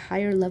become a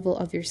higher level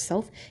of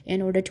yourself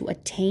in order to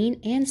attain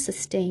and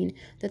sustain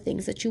the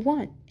things that you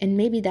want. And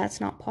maybe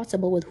that's not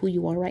possible with who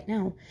you are right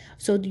now.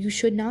 So you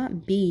should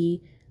not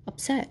be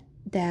upset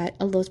that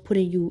Allah's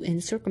putting you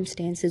in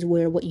circumstances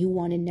where what you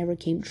wanted never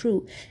came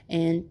true,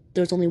 and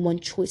there's only one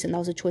choice, and that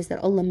was a choice that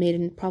Allah made,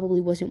 and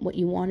probably wasn't what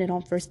you wanted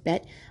on first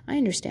bet. I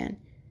understand.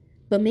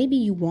 But maybe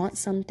you want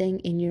something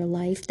in your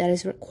life that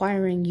is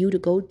requiring you to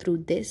go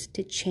through this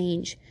to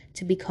change,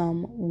 to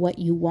become what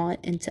you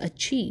want and to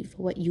achieve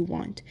what you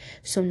want.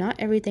 So not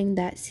everything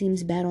that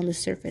seems bad on the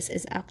surface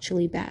is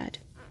actually bad.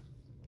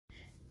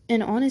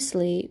 And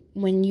honestly,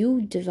 when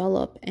you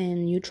develop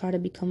and you try to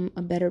become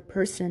a better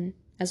person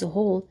as a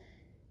whole,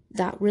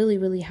 that really,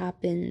 really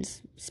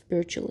happens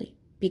spiritually.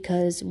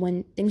 Because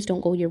when things don't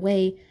go your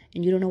way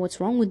and you don't know what's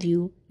wrong with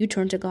you, you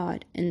turn to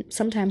God. And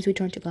sometimes we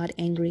turn to God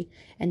angry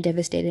and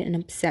devastated and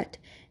upset.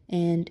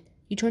 And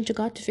you turn to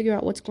God to figure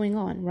out what's going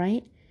on,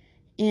 right?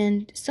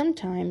 And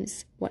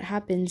sometimes what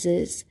happens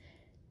is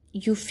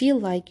you feel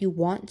like you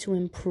want to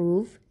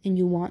improve and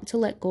you want to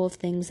let go of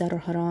things that are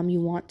haram, you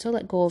want to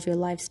let go of your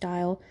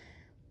lifestyle,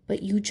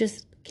 but you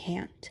just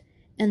can't.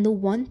 And the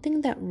one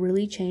thing that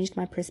really changed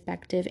my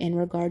perspective in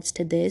regards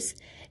to this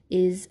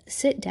is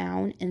sit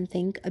down and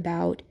think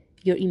about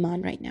your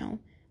iman right now.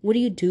 What do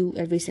you do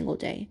every single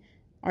day?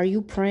 Are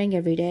you praying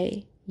every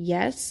day?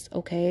 Yes.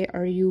 Okay.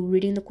 Are you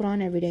reading the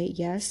Quran every day?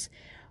 Yes.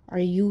 Are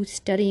you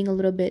studying a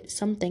little bit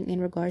something in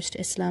regards to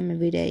Islam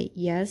every day?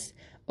 Yes.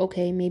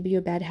 Okay, maybe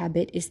your bad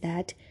habit is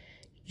that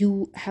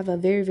you have a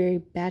very, very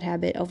bad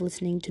habit of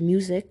listening to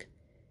music,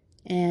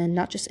 and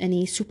not just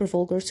any super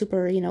vulgar,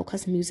 super,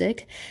 cuss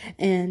music.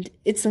 And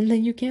it's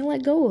something you can't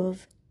let go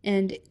of.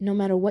 And no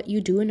matter what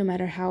you do, and no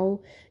matter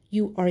how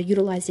you are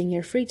utilizing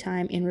your free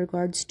time in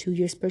regards to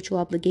your spiritual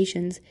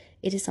obligations,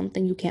 it is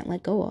something you can't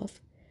let go of.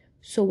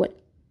 So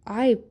what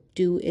I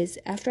do is,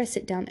 after I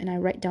sit down and I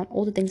write down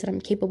all the things that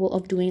I'm capable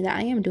of doing, that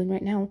I am doing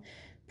right now,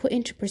 put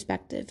into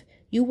perspective.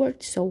 You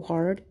worked so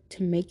hard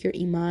to make your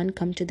iman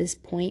come to this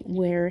point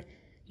where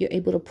you're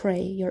able to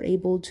pray, you're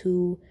able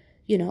to,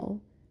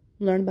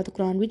 learn about the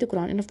Quran, read the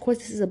Quran. And of course,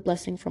 this is a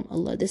blessing from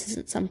Allah. This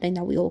isn't something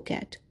that we all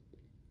get.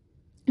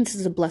 This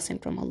is a blessing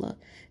from Allah.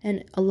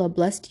 And Allah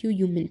blessed you,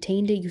 you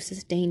maintained it, you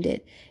sustained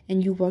it,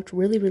 and you worked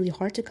really, really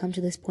hard to come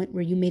to this point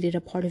where you made it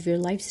a part of your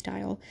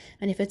lifestyle.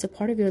 And if it's a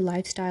part of your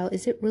lifestyle,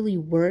 is it really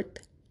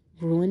worth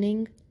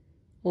ruining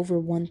over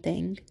one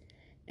thing?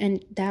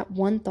 And that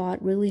one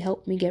thought really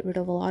helped me get rid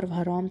of a lot of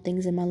haram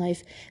things in my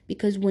life,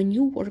 because when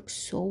you work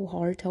so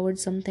hard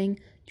towards something,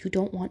 you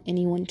don't want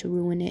anyone to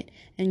ruin it.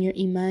 And your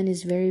iman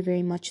is very,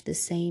 very much the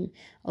same.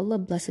 Allah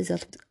blesses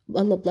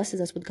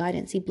us with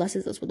guidance. He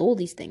blesses us with all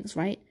these things,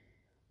 right?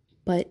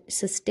 But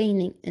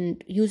sustaining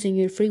and using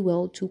your free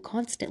will to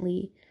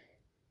constantly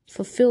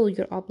fulfill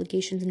your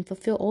obligations and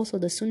fulfill also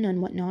the sunnah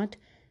and whatnot,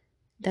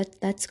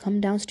 that's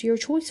come down to your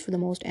choice for the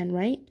most end,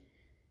 right?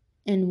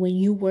 And when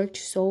you worked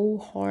so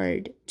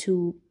hard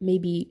to,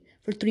 maybe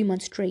for 3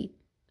 months straight,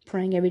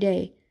 praying every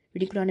day,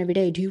 reading Quran every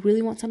day, do you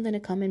really want something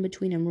to come in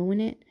between and ruin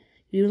it?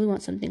 Do you really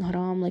want something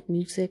haram like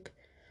music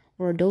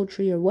or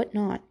adultery or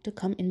whatnot to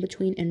come in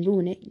between and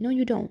ruin it? No,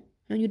 you don't.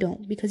 No, you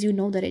don't. Because you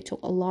know that it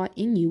took a lot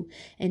in you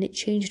and it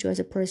changed you as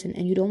a person,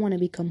 and you don't want to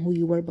become who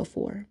you were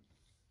before.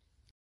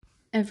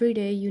 Every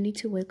day you need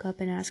to wake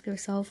up and ask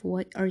yourself,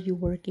 what are you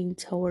working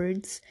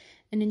towards?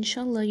 And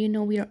inshallah,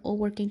 we are all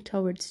working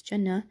towards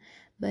Jannah,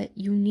 but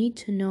you need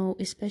to know,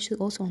 especially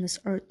also on this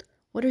earth,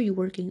 what are you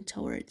working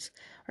towards?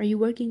 Are you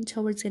working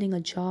towards getting a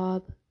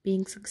job,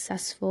 being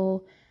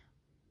successful,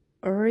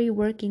 or are you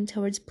working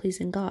towards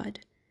pleasing God?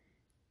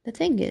 The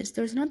thing is,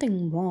 there's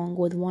nothing wrong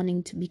with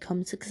wanting to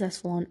become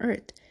successful on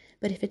earth,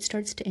 but if it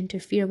starts to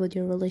interfere with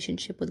your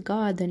relationship with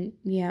God, then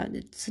yeah,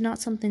 it's not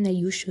something that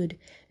you should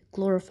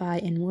glorify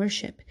and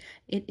worship.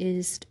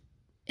 It's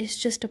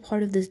just a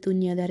part of this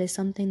dunya that is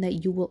something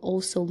that you will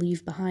also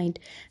leave behind.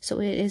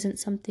 So it isn't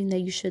something that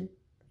you should,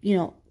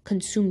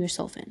 consume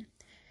yourself in.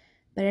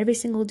 But every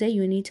single day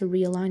you need to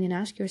realign and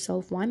ask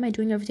yourself, why am I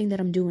doing everything that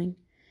I'm doing?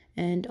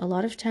 And a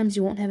lot of times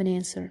you won't have an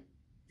answer,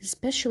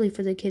 especially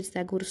for the kids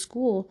that go to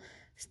school.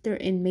 They're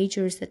in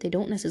majors that they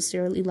don't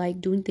necessarily like,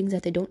 doing things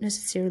that they don't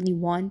necessarily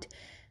want.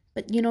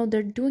 But,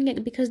 they're doing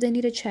it because they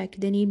need a check,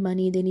 they need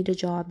money, they need a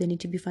job, they need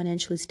to be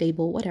financially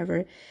stable,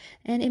 whatever.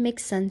 And it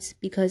makes sense,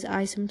 because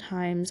I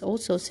sometimes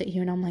also sit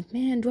here and I'm like,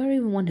 man, do I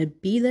even want to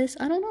be this?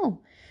 I don't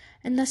know.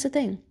 And that's the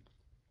thing.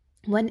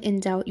 When in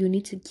doubt, you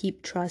need to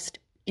keep trust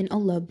in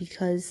Allah,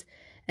 because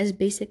as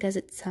basic as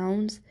it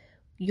sounds,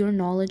 your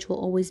knowledge will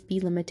always be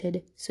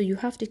limited. So you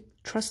have to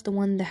trust the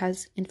one that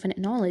has infinite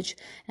knowledge.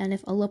 And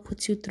if Allah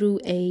puts you through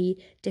a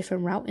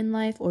different route in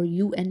life, or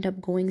you end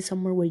up going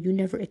somewhere where you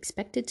never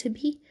expected to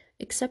be,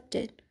 accept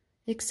it.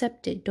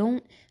 Accept it.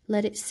 Don't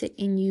let it sit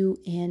in you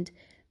and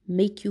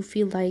make you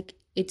feel like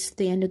it's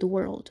the end of the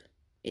world.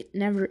 It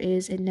never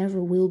is. It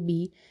never will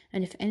be.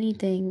 And if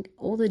anything,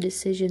 all the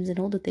decisions and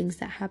all the things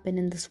that happen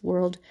in this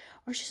world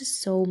are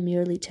just so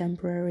merely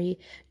temporary.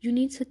 You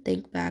need to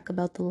think back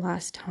about the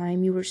last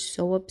time you were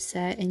so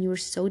upset and you were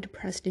so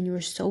depressed and you were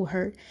so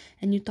hurt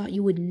and you thought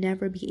you would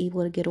never be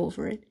able to get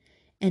over it.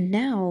 And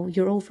now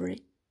you're over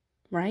it,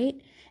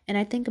 right? And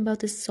I think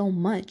about this so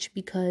much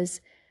because,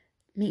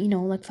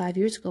 like 5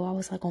 years ago, I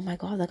was like, oh my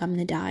God, like I'm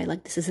gonna die.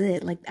 Like this is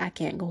it. Like I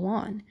can't go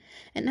on.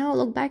 And now I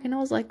look back and I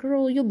was like,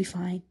 girl, you'll be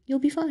fine. You'll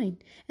be fine.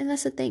 And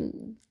that's the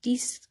thing.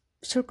 These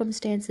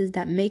circumstances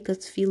that make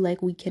us feel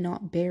like we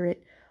cannot bear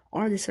it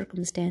are the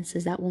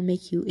circumstances that will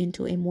make you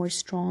into a more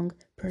strong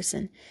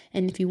person.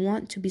 And if you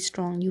want to be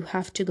strong, you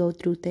have to go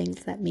through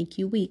things that make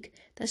you weak.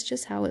 That's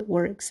just how it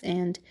works.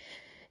 And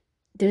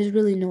there's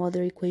really no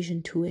other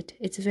equation to it.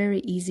 It's very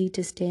easy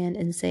to stand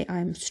and say,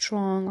 I'm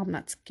strong, I'm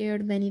not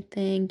scared of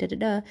anything,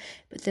 da-da-da.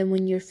 But then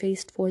when you're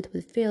faced forth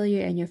with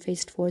failure and you're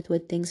faced forth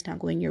with things not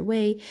going your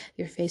way,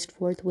 you're faced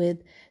forth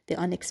with the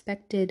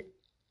unexpected,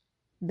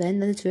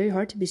 then it's very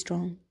hard to be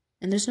strong.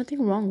 And there's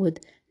nothing wrong with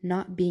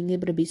not being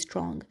able to be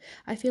strong.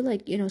 I feel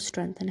like,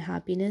 strength and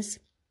happiness,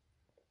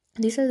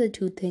 these are the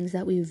two things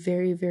that we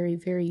very, very,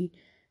 very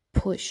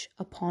push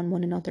upon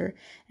one another.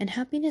 And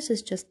happiness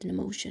is just an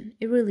emotion.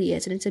 It really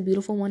is. And it's a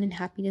beautiful one. And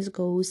happiness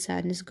goes,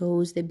 sadness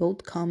goes, they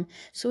both come.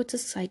 So it's a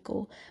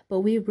cycle.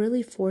 But we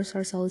really force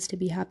ourselves to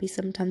be happy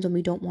sometimes when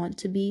we don't want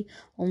to be,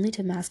 only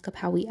to mask up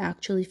how we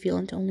actually feel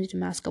and only to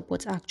mask up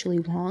what's actually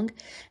wrong.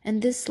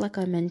 And this, like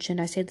I mentioned,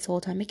 I say this all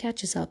the time, it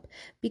catches up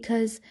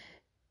because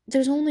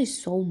there's only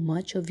so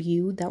much of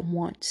you that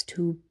wants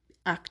to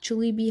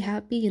actually be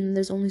happy, and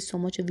there's only so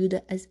much of you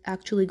that is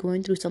actually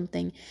going through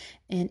something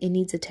and it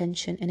needs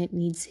attention and it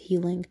needs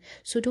healing.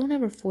 So don't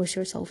ever force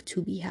yourself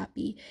to be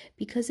happy,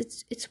 because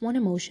it's one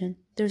emotion.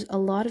 There's a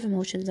lot of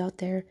emotions out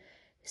there.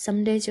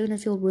 Some days you're going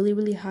to feel really,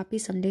 really happy,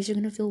 some days you're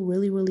going to feel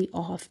really, really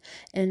off,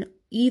 and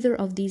either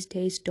of these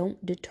days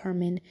don't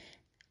determine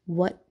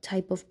what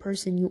type of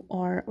person you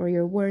are or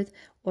your worth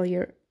or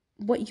your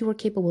what you are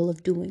capable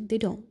of doing. They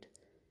don't.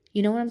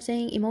 You know what I'm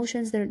saying?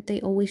 Emotions,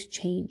 they always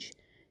change.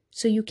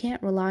 So you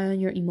can't rely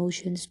on your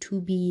emotions to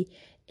be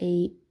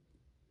a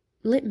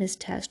litmus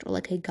test or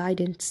like a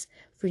guidance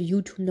for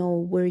you to know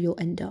where you'll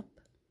end up.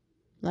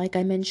 Like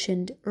I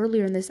mentioned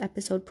earlier in this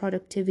episode,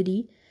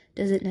 productivity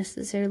doesn't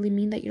necessarily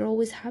mean that you're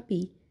always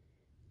happy.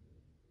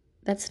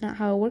 That's not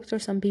how it works for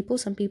some people.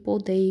 Some people,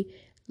 they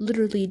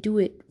literally do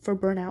it for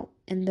burnout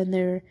and then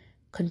they're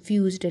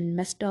confused and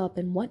messed up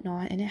and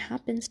whatnot. And it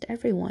happens to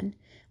everyone.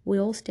 We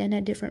all stand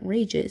at different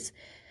rages.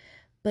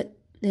 But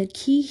the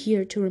key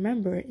here to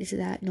remember is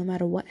that no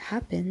matter what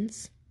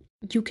happens,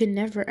 you can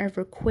never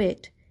ever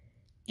quit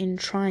in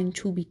trying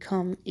to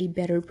become a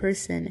better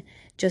person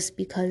just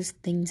because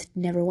things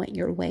never went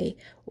your way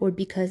or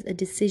because a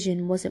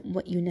decision wasn't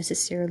what you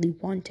necessarily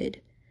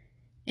wanted.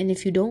 And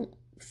if you don't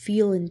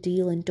feel and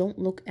deal and don't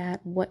look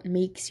at what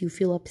makes you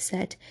feel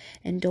upset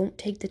and don't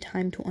take the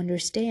time to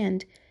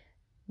understand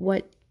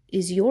what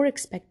is your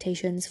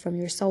expectations from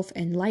yourself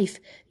and life,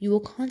 you will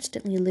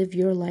constantly live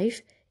your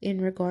life in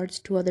regards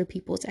to other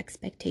people's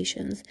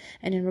expectations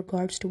and in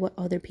regards to what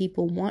other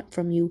people want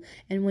from you.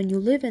 And when you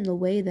live in the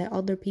way that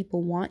other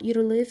people want you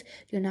to live,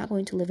 you're not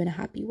going to live in a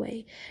happy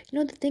way. You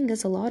know, the thing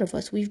is, a lot of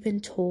us, we've been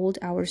told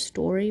our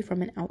story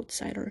from an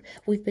outsider.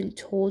 We've been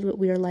told what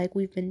we are like.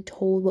 We've been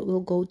told what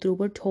we'll go through.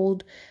 We're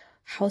told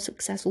how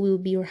successful we will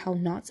be or how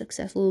not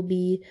successful we'll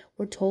be.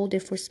 We're told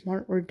if we're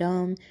smart or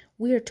dumb.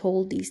 We are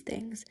told these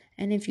things.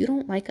 And if you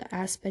don't like an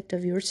aspect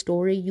of your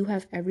story, you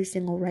have every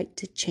single right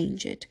to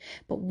change it.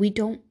 But we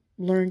don't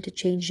learn to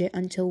change it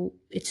until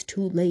it's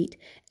too late.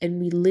 And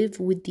we live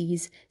with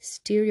these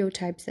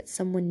stereotypes that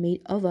someone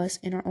made of us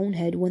in our own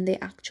head when they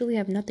actually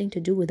have nothing to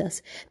do with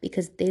us,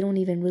 because they don't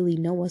even really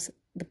know us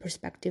the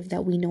perspective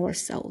that we know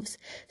ourselves.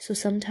 So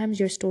sometimes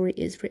your story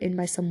is written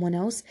by someone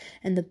else,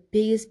 and the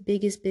biggest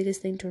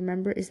thing to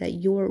remember is that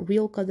your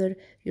real qadr,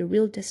 your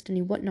real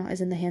destiny, whatnot,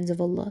 is in the hands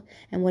of Allah.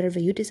 And whatever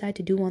you decide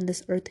to do on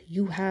this earth,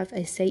 you have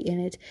a say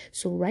in it.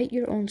 So write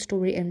your own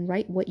story and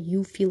write what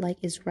you feel like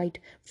is right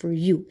for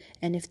you.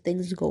 And if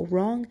things go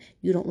wrong,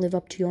 you don't live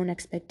up to your own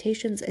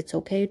expectations, it's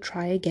okay,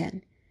 try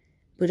again.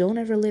 But don't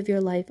ever live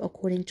your life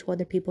according to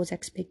other people's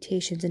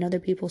expectations and other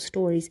people's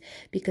stories,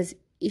 because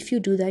if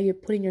you do that, you're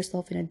putting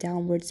yourself in a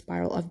downward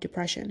spiral of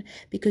depression,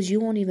 because you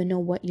won't even know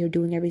what you're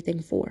doing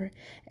everything for.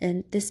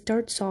 And this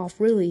starts off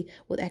really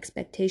with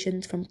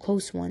expectations from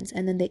close ones,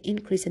 and then they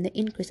increase and they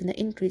increase and they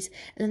increase.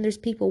 And then there's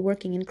people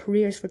working in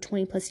careers for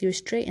 20 plus years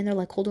straight, and they're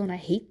like, hold on, I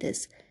hate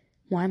this.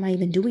 Why am I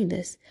even doing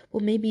this?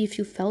 Well, maybe if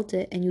you felt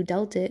it and you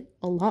dealt it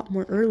a lot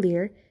more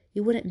earlier,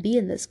 you wouldn't be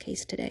in this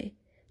case today.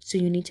 So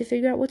you need to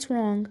figure out what's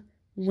wrong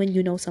when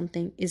you know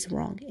something is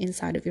wrong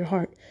inside of your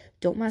heart.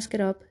 Don't mask it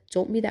up.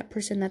 Don't be that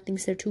person that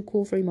thinks they're too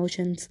cool for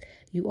emotions.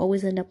 You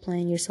always end up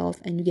playing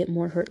yourself and you get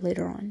more hurt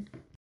later on.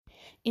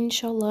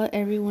 Inshallah,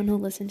 everyone who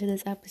listened to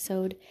this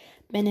episode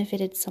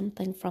benefited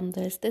something from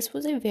this. This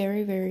was a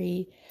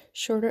very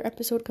shorter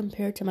episode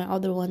compared to my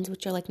other ones,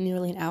 which are like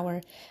nearly an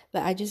hour.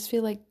 But I just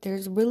feel like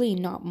there's really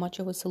not much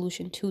of a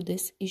solution to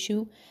this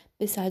issue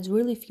besides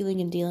really feeling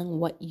and dealing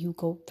what you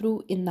go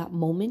through in that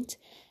moment,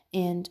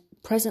 and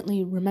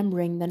presently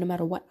remembering that no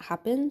matter what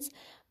happens,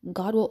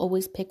 God will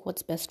always pick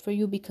what's best for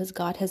you, because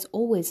God has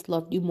always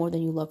loved you more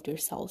than you loved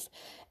yourself.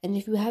 And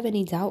if you have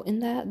any doubt in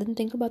that, then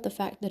think about the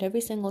fact that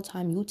every single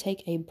time you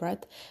take a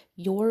breath,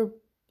 your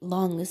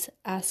lungs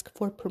ask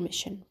for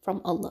permission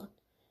from Allah.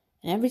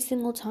 And every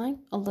single time,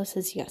 Allah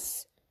says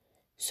yes.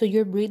 So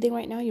you're breathing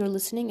right now, you're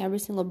listening, every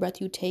single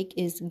breath you take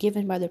is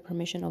given by the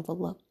permission of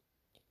Allah.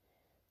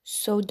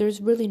 So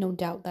there's really no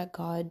doubt that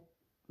God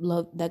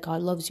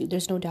loves you.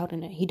 There's no doubt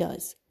in it. He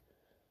does.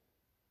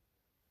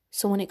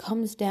 So when it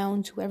comes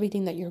down to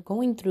everything that you're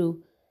going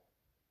through,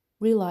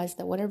 realize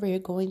that whatever you're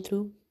going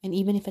through, and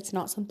even if it's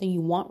not something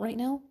you want right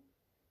now,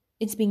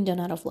 it's being done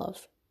out of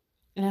love.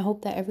 And I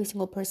hope that every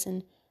single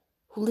person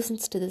who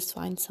listens to this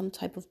finds some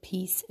type of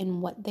peace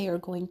in what they are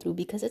going through,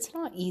 because it's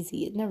not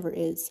easy. It never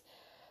is.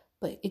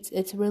 But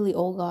it's really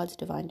all God's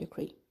divine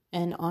decree.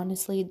 And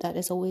honestly, that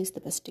is always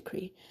the best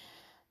decree.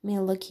 May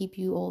Allah keep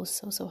you all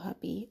so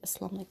happy.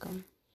 Assalamu alaikum.